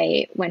year,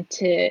 I went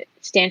to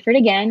Stanford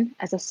again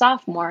as a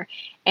sophomore,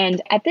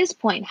 and at this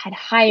point had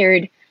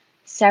hired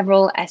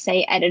several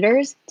essay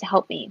editors to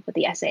help me with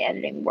the essay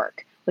editing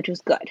work, which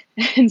was good.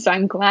 And so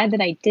I'm glad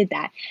that I did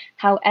that.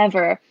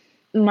 However,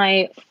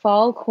 my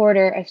fall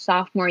quarter of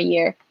sophomore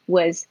year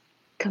was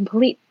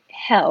complete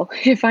hell,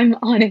 if I'm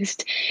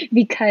honest,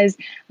 because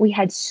we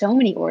had so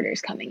many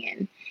orders coming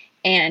in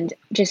and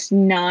just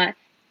not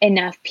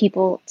enough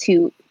people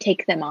to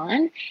take them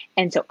on.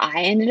 And so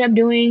I ended up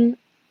doing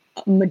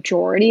a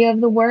majority of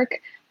the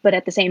work, but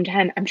at the same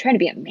time, I'm trying to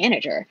be a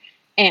manager.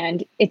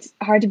 And it's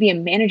hard to be a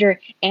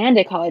manager and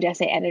a college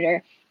essay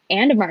editor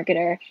and a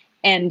marketer.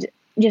 And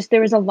just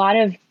there was a lot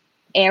of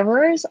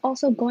errors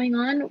also going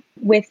on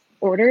with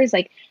orders.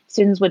 Like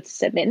students would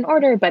submit an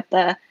order, but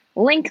the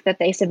link that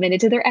they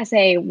submitted to their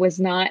essay was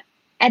not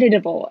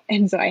editable.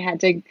 And so I had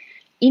to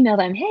email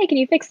them, hey, can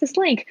you fix this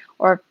link?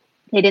 Or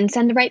they didn't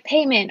send the right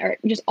payment, or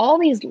just all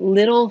these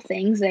little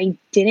things that I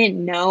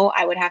didn't know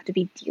I would have to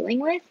be dealing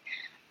with,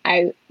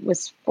 I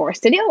was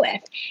forced to deal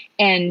with.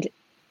 And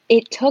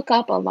it took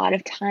up a lot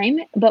of time,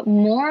 but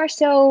more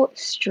so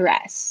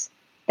stress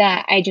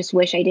that I just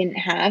wish I didn't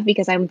have,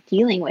 because I'm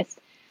dealing with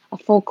a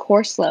full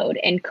course load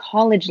and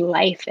college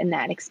life in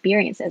that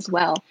experience as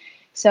well.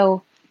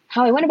 So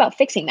how I went about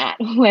fixing that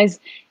was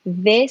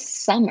this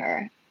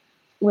summer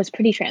was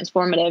pretty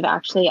transformative.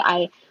 Actually,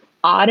 I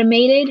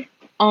automated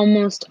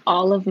almost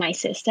all of my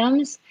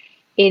systems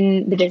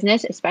in the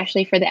business,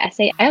 especially for the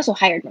essay. I also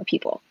hired more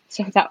people,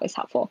 so that was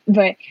helpful.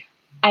 But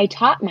I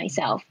taught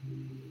myself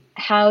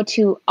how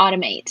to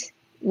automate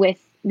with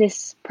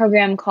this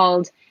program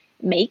called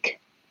Make,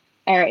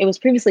 or it was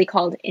previously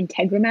called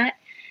Integromat,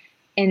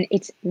 and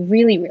it's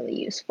really, really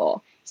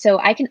useful. So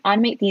I can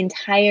automate the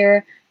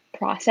entire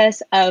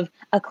process of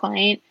a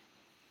client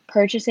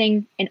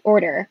purchasing an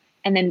order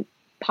and then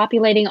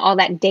populating all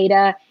that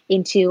data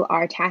into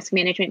our task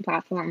management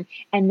platform,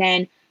 and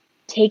then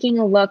taking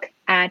a look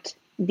at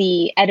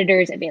the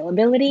editor's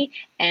availability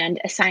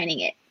and assigning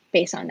it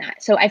based on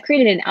that. So I've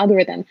created an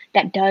algorithm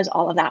that does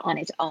all of that on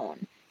its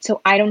own. So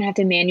I don't have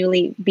to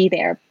manually be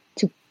there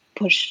to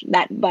push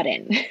that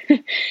button.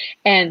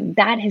 And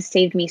that has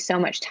saved me so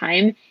much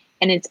time.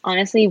 And it's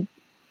honestly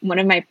one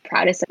of my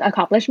proudest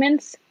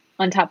accomplishments,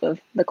 on top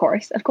of the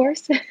course, of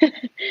course.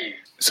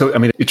 So, I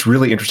mean, it's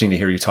really interesting to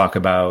hear you talk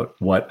about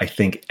what I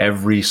think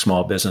every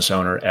small business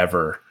owner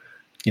ever,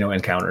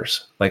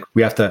 encounters. Like,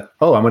 we have to,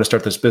 I'm going to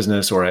start this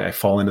business, or I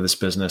fall into this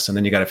business, and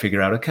then you got to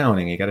figure out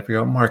accounting, you got to figure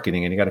out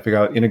marketing, and you got to figure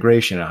out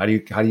integration. How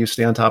do you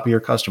stay on top of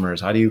your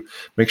customers? How do you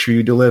make sure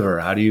you deliver?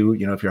 How do you,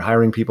 if you're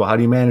hiring people, how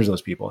do you manage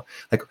those people?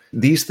 Like,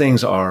 these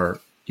things are,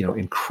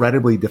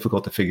 incredibly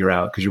difficult to figure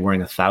out because you're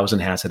wearing 1,000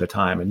 hats at a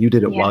time, and you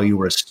did it while you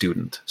were a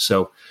student.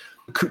 So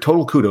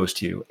total kudos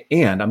to you.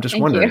 And I'm just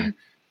wondering,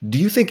 do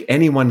you think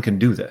anyone can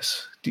do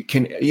this?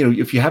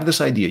 If you have this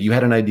idea, you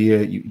had an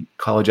idea,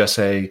 college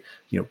essay,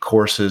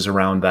 courses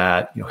around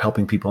that,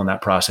 helping people in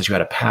that process, you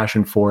had a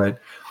passion for it.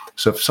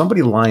 So if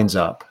somebody lines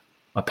up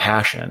a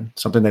passion,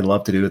 something they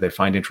love to do, they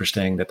find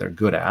interesting, that they're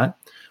good at,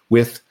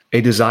 with a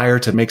desire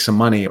to make some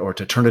money or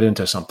to turn it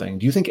into something,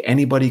 do you think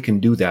anybody can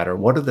do that? Or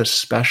what are the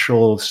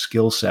special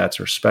skill sets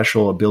or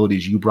special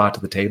abilities you brought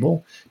to the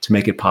table to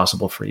make it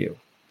possible for you?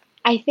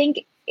 I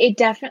think it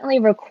definitely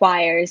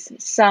requires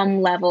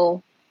some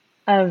level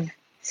of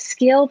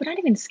skill, but not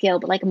even skill,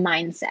 but like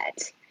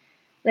mindset.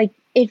 Like,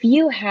 if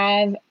you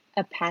have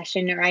a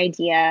passion or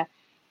idea,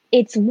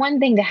 it's one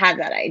thing to have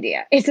that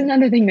idea. It's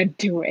another thing to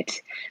do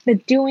it. The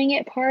doing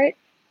it part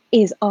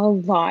is a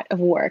lot of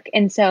work.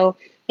 And so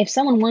if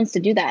someone wants to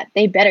do that,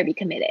 they better be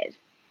committed.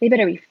 They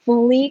better be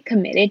fully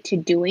committed to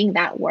doing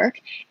that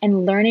work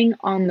and learning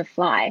on the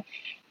fly.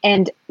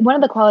 And one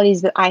of the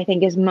qualities that I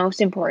think is most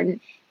important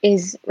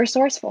is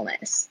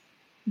resourcefulness.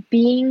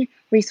 Being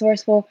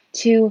resourceful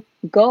to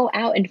go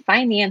out and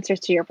find the answers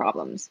to your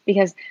problems.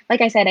 Because like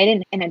I said, I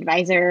didn't an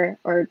advisor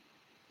or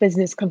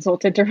business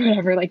consultant or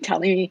whatever, like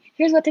telling me,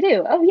 here's what to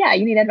do. Oh yeah,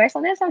 you need advice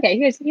on this? Okay,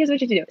 here's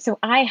what you do. So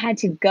I had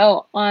to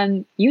go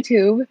on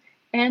YouTube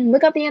and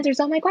look up the answers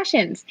to all my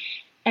questions.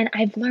 And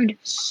I've learned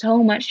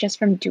so much just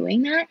from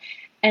doing that.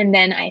 And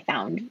then I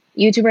found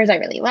YouTubers I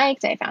really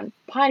liked. I found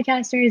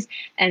podcasters.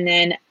 And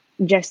then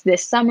just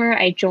this summer,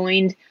 I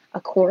joined a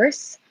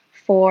course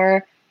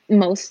for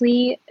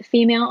mostly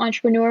female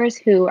entrepreneurs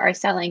who are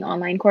selling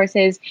online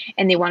courses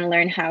and they want to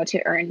learn how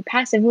to earn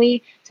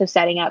passively. So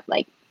setting up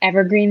like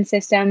evergreen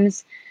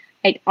systems.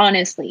 I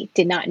honestly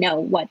did not know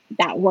what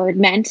that word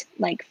meant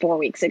like 4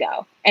 weeks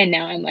ago. And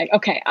now I'm like,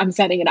 okay, I'm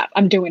setting it up.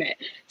 I'm doing it.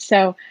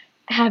 So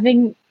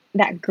having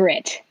that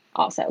grit's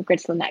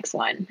the next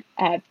one,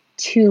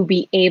 to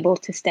be able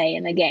to stay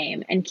in the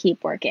game and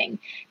keep working.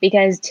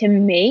 Because to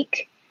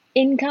make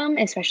income,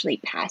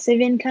 especially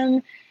passive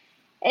income,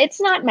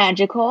 it's not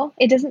magical.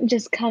 It doesn't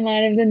just come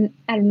out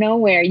of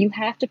nowhere. You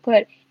have to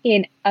put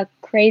in a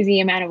crazy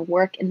amount of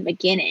work in the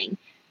beginning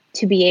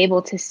to be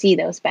able to see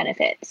those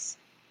benefits.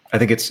 I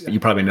think you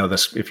probably know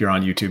this if you're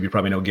on YouTube, you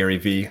probably know Gary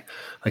Vee.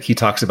 Like, he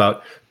talks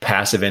about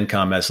passive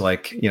income as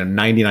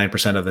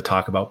 99% of the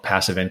talk about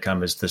passive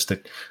income is the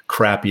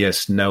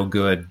crappiest, no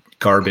good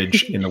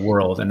garbage in the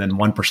world. And then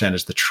 1%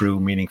 is the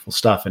true meaningful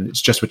stuff. And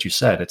it's just what you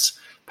said. It's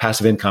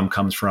passive income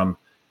comes from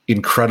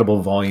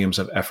incredible volumes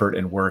of effort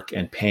and work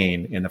and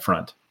pain in the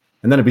front.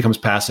 And then it becomes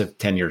passive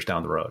 10 years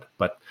down the road.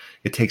 But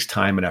it takes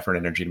time and effort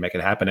and energy to make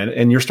it happen.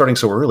 And you're starting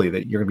so early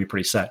that you're going to be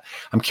pretty set.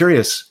 I'm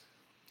curious,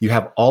 you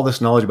have all this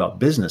knowledge about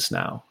business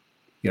now.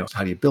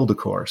 How do you build a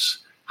course?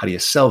 How do you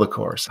sell the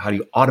course? How do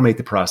you automate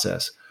the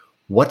process?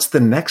 What's the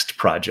next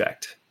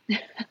project?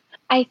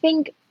 I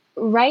think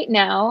right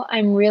now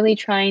I'm really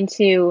trying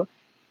to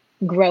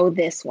grow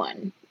this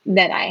one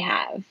that I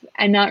have.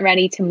 I'm not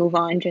ready to move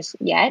on just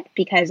yet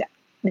because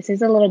this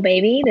is a little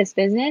baby, this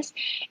business,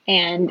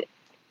 and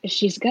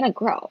she's going to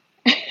grow.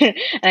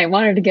 And I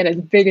want her to get as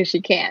big as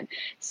she can.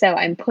 So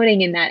I'm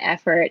putting in that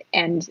effort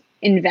and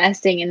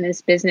investing in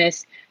this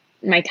business,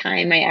 my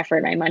time, my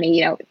effort, my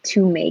money,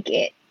 to make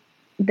it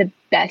the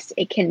best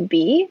it can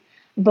be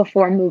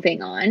before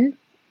moving on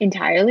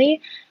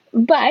entirely.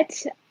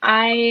 But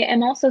I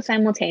am also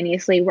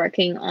simultaneously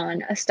working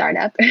on a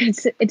startup.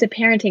 It's a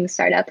parenting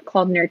startup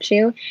called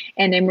Nurture,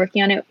 and I'm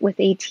working on it with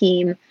a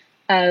team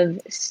of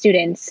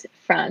students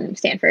from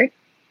Stanford.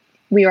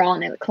 We were all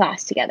in a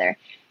class together.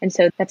 And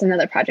so that's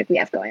another project we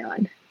have going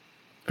on.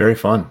 Very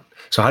fun.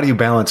 So how do you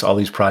balance all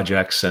these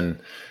projects and,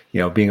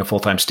 being a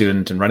full-time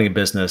student and running a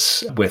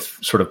business with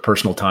sort of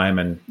personal time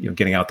and,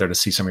 getting out there to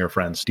see some of your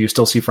friends? Do you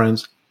still see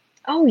friends?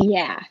 Oh,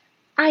 yeah.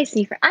 I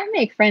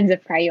make friends a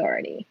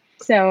priority.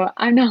 So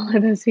I'm not one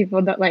of those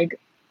people that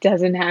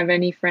doesn't have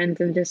any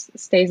friends and just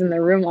stays in the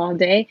room all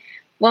day.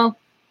 Well,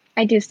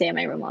 I do stay in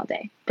my room all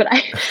day, but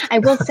I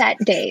will set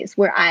days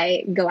where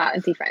I go out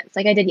and see friends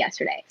like I did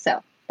yesterday.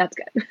 So that's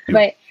good.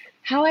 But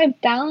how I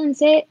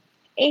balance it,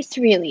 it's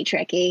really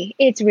tricky.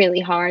 It's really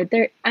hard.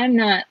 I'm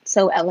not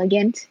so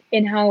elegant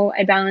in how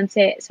I balance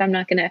it. So I'm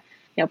not going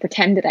to,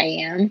 pretend that I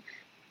am.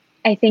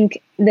 I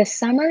think the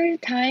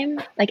summertime,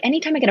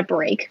 anytime I get a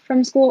break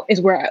from school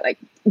is where I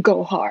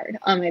go hard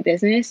on my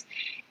business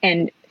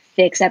and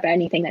fix up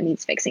anything that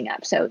needs fixing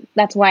up. So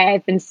that's why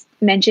I've been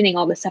mentioning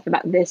all this stuff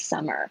about this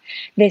summer.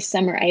 This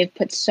summer, I have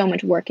put so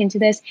much work into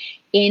this,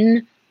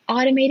 in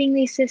automating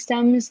these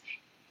systems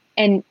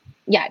and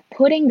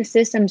putting the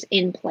systems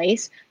in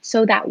place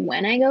so that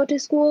when I go to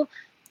school,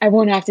 I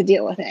won't have to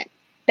deal with it.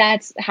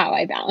 That's how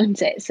I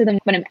balance it. So then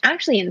when I'm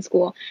actually in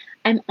school,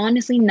 I'm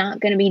honestly not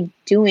going to be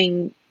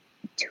doing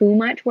too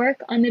much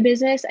work on the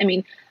business. I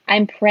mean,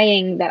 I'm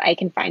praying that I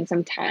can find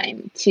some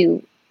time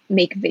to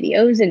make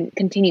videos and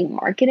continue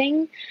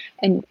marketing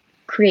and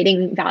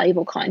creating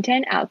valuable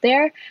content out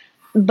there.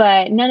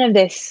 But none of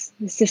this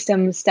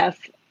system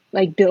stuff,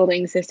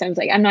 building systems,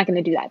 I'm not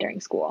going to do that during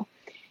school.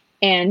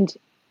 And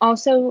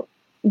also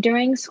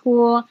during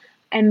school,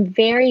 I'm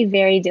very,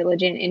 very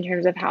diligent in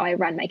terms of how I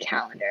run my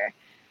calendar.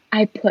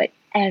 I put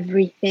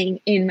everything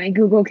in my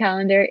Google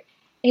Calendar.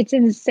 It's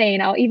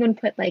insane. I'll even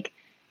put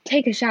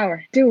take a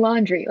shower, do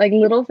laundry,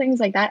 little things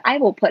like that. I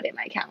will put in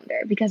my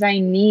calendar because I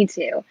need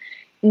to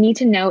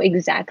know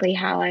exactly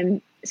how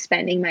I'm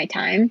spending my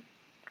time.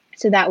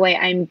 So that way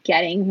I'm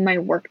getting my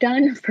work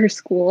done for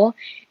school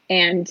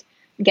and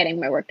getting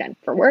my work done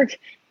for work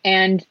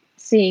and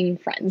seeing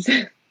friends.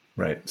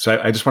 Right. So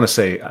I just want to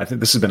say, I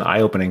think this has been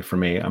eye-opening for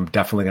me. I'm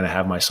definitely going to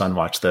have my son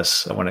watch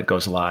this when it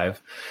goes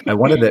live. I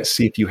wanted to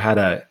see if you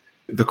had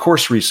the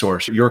course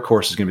resource. Your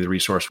course is going to be the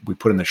resource we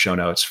put in the show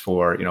notes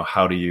for,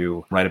 how do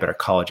you write a better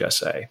college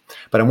essay.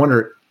 But I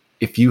wonder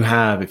if you'd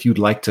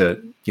like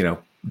to,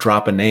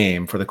 drop a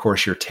name for the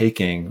course you're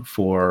taking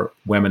for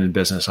women in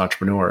business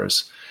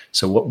entrepreneurs.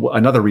 So what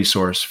another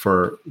resource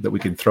that we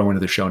can throw into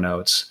the show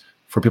notes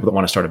for people that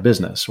want to start a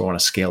business or want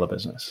to scale a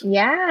business.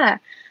 Yeah.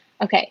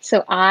 Okay.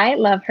 So I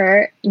love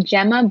her,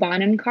 Gemma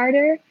Bonham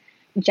Carter.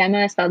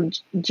 Gemma is spelled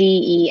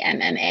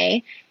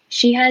Gemma.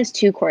 She has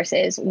 2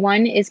 courses.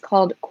 One is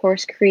called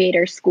Course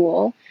Creator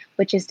School,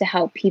 which is to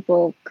help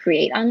people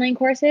create online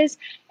courses.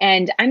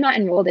 And I'm not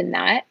enrolled in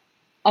that,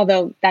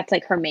 although that's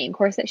her main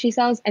course that she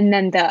sells. And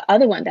then the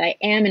other one that I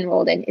am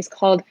enrolled in is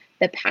called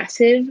the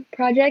Passive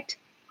Project,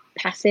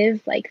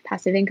 passive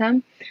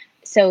income.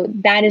 So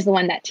that is the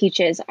one that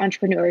teaches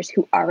entrepreneurs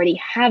who already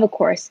have a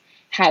course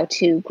how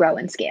to grow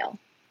and scale.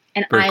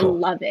 And Very cool.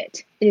 I love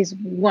it. It is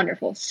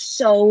wonderful.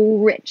 So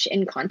rich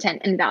in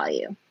content and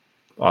value.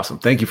 Awesome.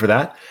 Thank you for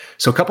that.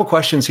 So a couple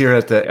questions here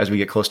as we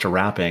get close to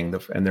wrapping,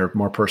 and they're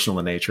more personal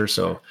in nature,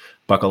 so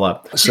buckle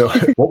up. So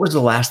what was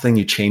the last thing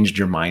you changed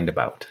your mind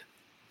about?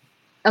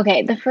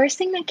 Okay, the first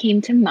thing that came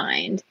to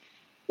mind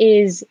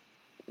is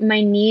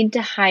my need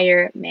to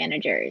hire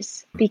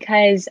managers,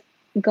 because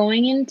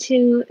going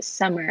into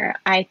summer,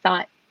 I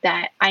thought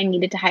that I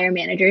needed to hire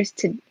managers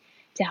to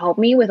help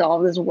me with all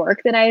this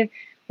work that I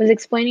was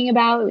explaining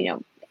about,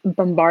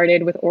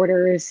 bombarded with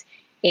orders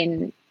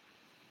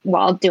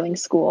while doing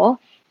school.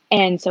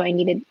 And so I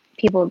needed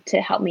people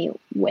to help me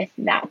with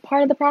that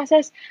part of the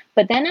process.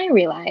 But then I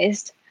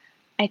realized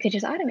I could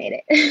just automate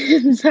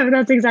it. So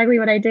that's exactly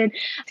what I did.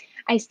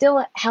 I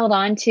still held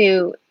on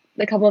to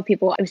the couple of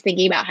people I was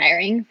thinking about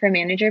hiring for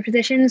manager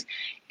positions.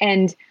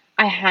 And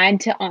I had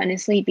to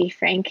honestly be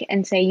frank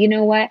and say, you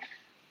know what?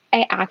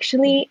 I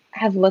actually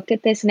have looked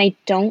at this and I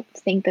don't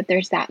think that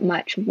there's that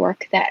much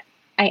work that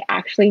I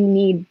actually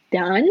need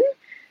done,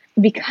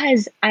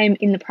 because I'm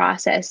in the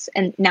process,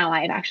 and now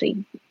I've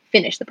actually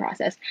finished the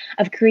process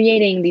of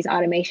creating these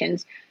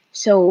automations.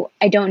 So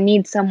I don't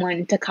need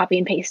someone to copy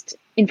and paste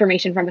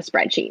information from a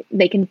spreadsheet.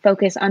 They can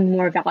focus on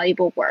more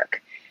valuable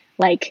work,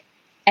 like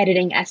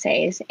editing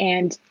essays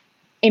and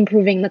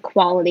improving the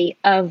quality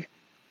of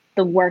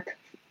the work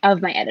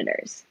of my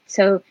editors.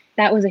 So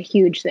that was a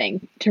huge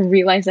thing to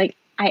realize, I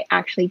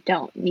actually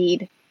don't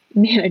need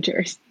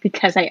managers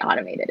because I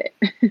automated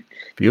it.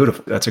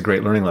 Beautiful. That's a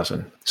great learning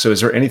lesson. So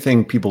is there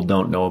anything people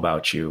don't know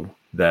about you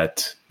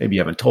that maybe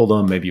you haven't told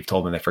them, maybe you've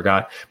told them they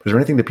forgot, but is there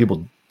anything that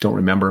people don't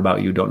remember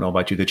about you, don't know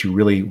about you, that you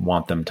really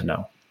want them to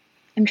know?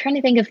 I'm trying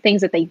to think of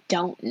things that they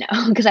don't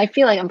know, because I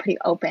feel like I'm pretty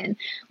open,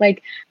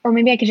 or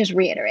maybe I could just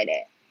reiterate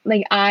it.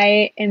 Like,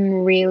 I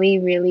am really,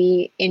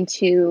 really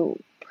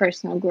into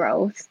personal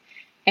growth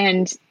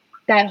and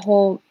that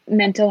whole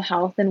mental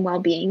health and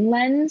well-being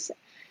lens.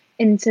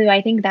 And so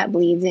I think that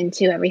bleeds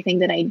into everything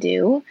that I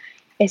do,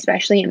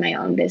 especially in my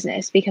own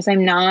business, because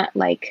I'm not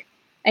like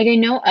I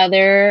know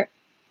other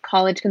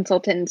college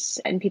consultants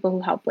and people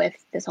who help with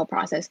this whole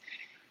process.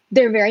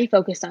 They're very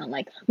focused on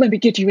like, let me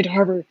get you into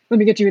Harvard, let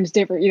me get you into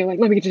Stanford, like,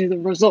 let me get you the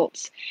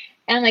results.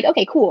 And I'm like,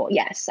 okay, cool.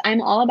 Yes,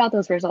 I'm all about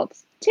those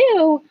results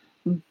too.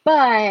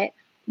 But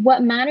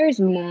what matters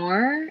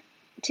more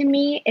to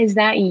me is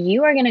that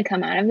you are going to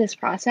come out of this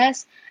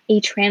process a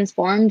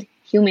transformed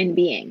human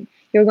being.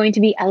 You're going to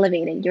be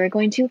elevated. You're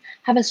going to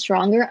have a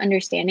stronger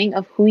understanding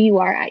of who you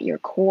are at your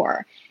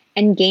core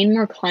and gain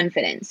more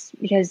confidence.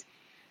 Because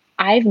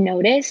I've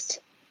noticed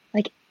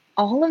like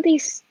all of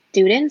these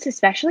students,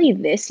 especially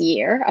this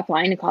year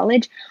applying to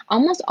college,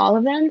 almost all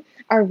of them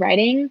are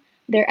writing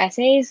their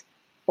essays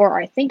or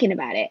are thinking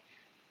about it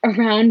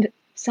around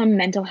some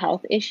mental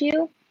health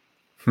issue,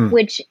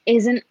 which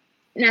isn't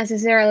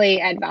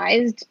necessarily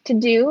advised to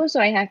do. So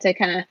I have to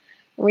kind of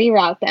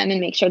reroute them and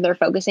make sure they're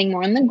focusing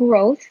more on the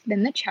growth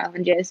than the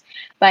challenges.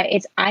 But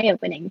it's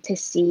eye-opening to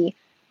see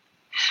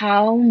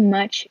how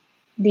much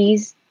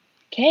these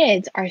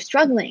kids are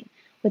struggling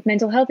with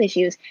mental health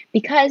issues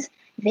because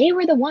they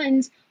were the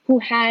ones who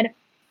had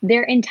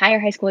their entire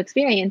high school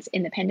experience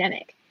in the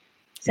pandemic.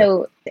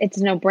 So it's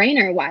a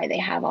no-brainer why they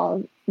have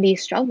all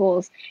these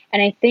struggles.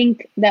 And I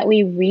think that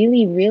we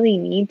really, really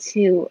need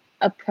to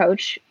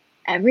approach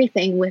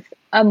everything with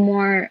a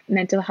more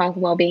mental health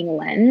well-being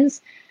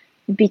lens,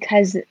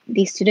 because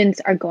these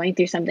students are going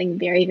through something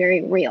very,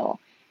 very real.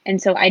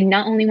 And so I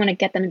not only want to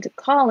get them into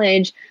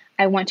college,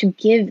 I want to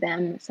give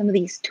them some of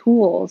these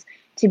tools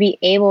to be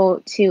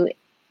able to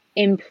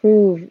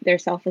improve their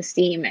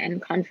self-esteem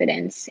and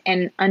confidence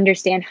and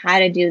understand how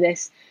to do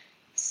this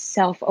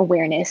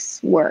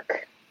self-awareness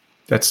work.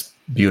 That's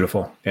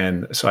beautiful.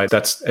 And so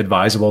that's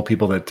advisable.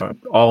 People that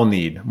all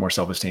need more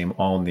self-esteem,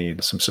 all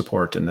need some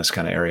support in this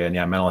kind of area. And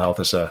yeah, mental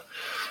health is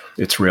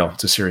it's real.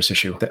 It's a serious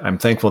issue. I'm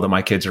thankful that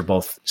my kids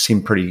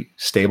seem pretty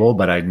stable,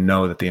 but I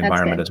know that the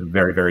environment is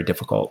very, very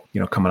difficult.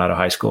 Coming out of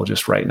high school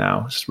just right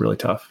now, it's really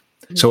tough.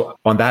 Mm-hmm. So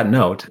on that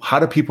note, how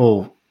do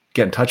people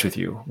get in touch with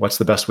you? What's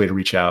the best way to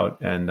reach out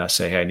and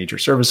say, hey, I need your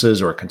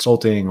services or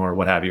consulting or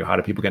what have you? How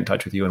do people get in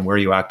touch with you and where are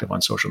you active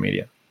on social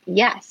media?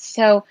 Yes.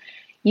 So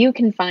you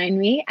can find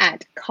me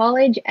at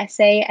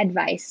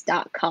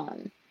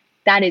collegeessayadvice.com.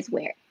 That is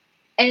where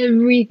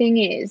everything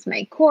is.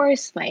 My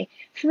course, my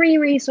free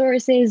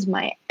resources,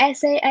 my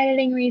essay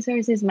editing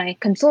resources, my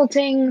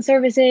consulting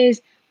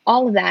services,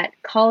 all of that,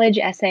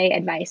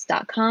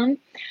 collegeessayadvice.com.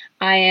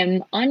 I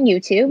am on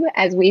YouTube,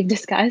 as we've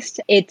discussed.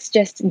 It's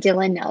just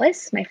Dyllen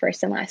Nellis, my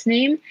first and last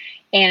name,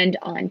 and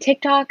on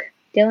TikTok,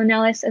 Dyllen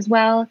Nellis as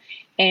well.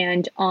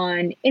 And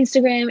on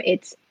Instagram,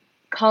 it's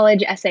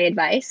College Essay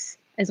Advice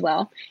as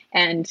well.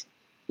 And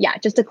yeah,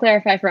 just to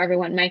clarify for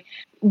everyone, my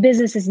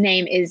business's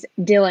name is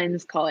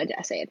Dyllen's College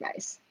Essay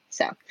Advice.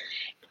 So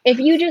if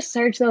you just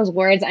search those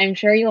words, I'm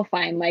sure you'll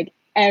find like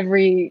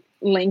every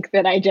link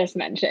that I just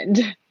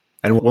mentioned.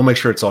 And we'll make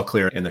sure it's all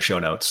clear in the show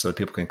notes so that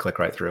people can click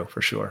right through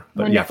for sure.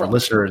 But Wonderful. Yeah, for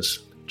listeners,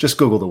 just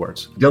Google the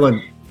words.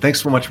 Dyllen, thanks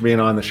so much for being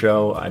on the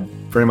show. I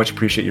very much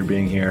appreciate you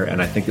being here.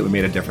 And I think that we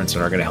made a difference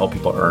and are going to help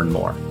people earn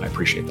more. I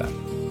appreciate that.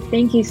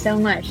 Thank you so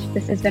much.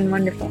 This has been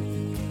wonderful.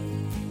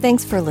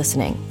 Thanks for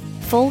listening.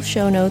 Full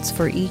show notes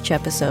for each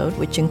episode,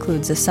 which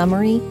includes a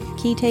summary,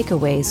 key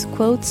takeaways,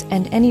 quotes,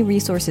 and any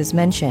resources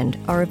mentioned,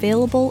 are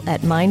available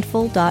at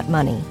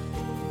mindful.money.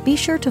 Be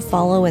sure to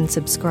follow and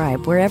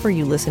subscribe wherever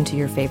you listen to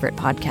your favorite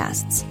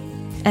podcasts.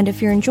 And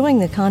if you're enjoying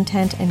the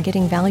content and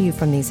getting value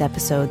from these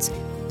episodes,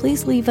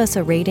 please leave us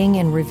a rating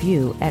and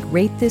review at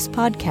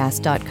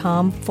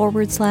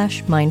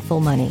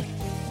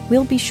ratethispodcast.com/mindfulmoney.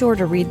 We'll be sure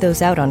to read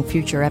those out on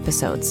future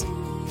episodes.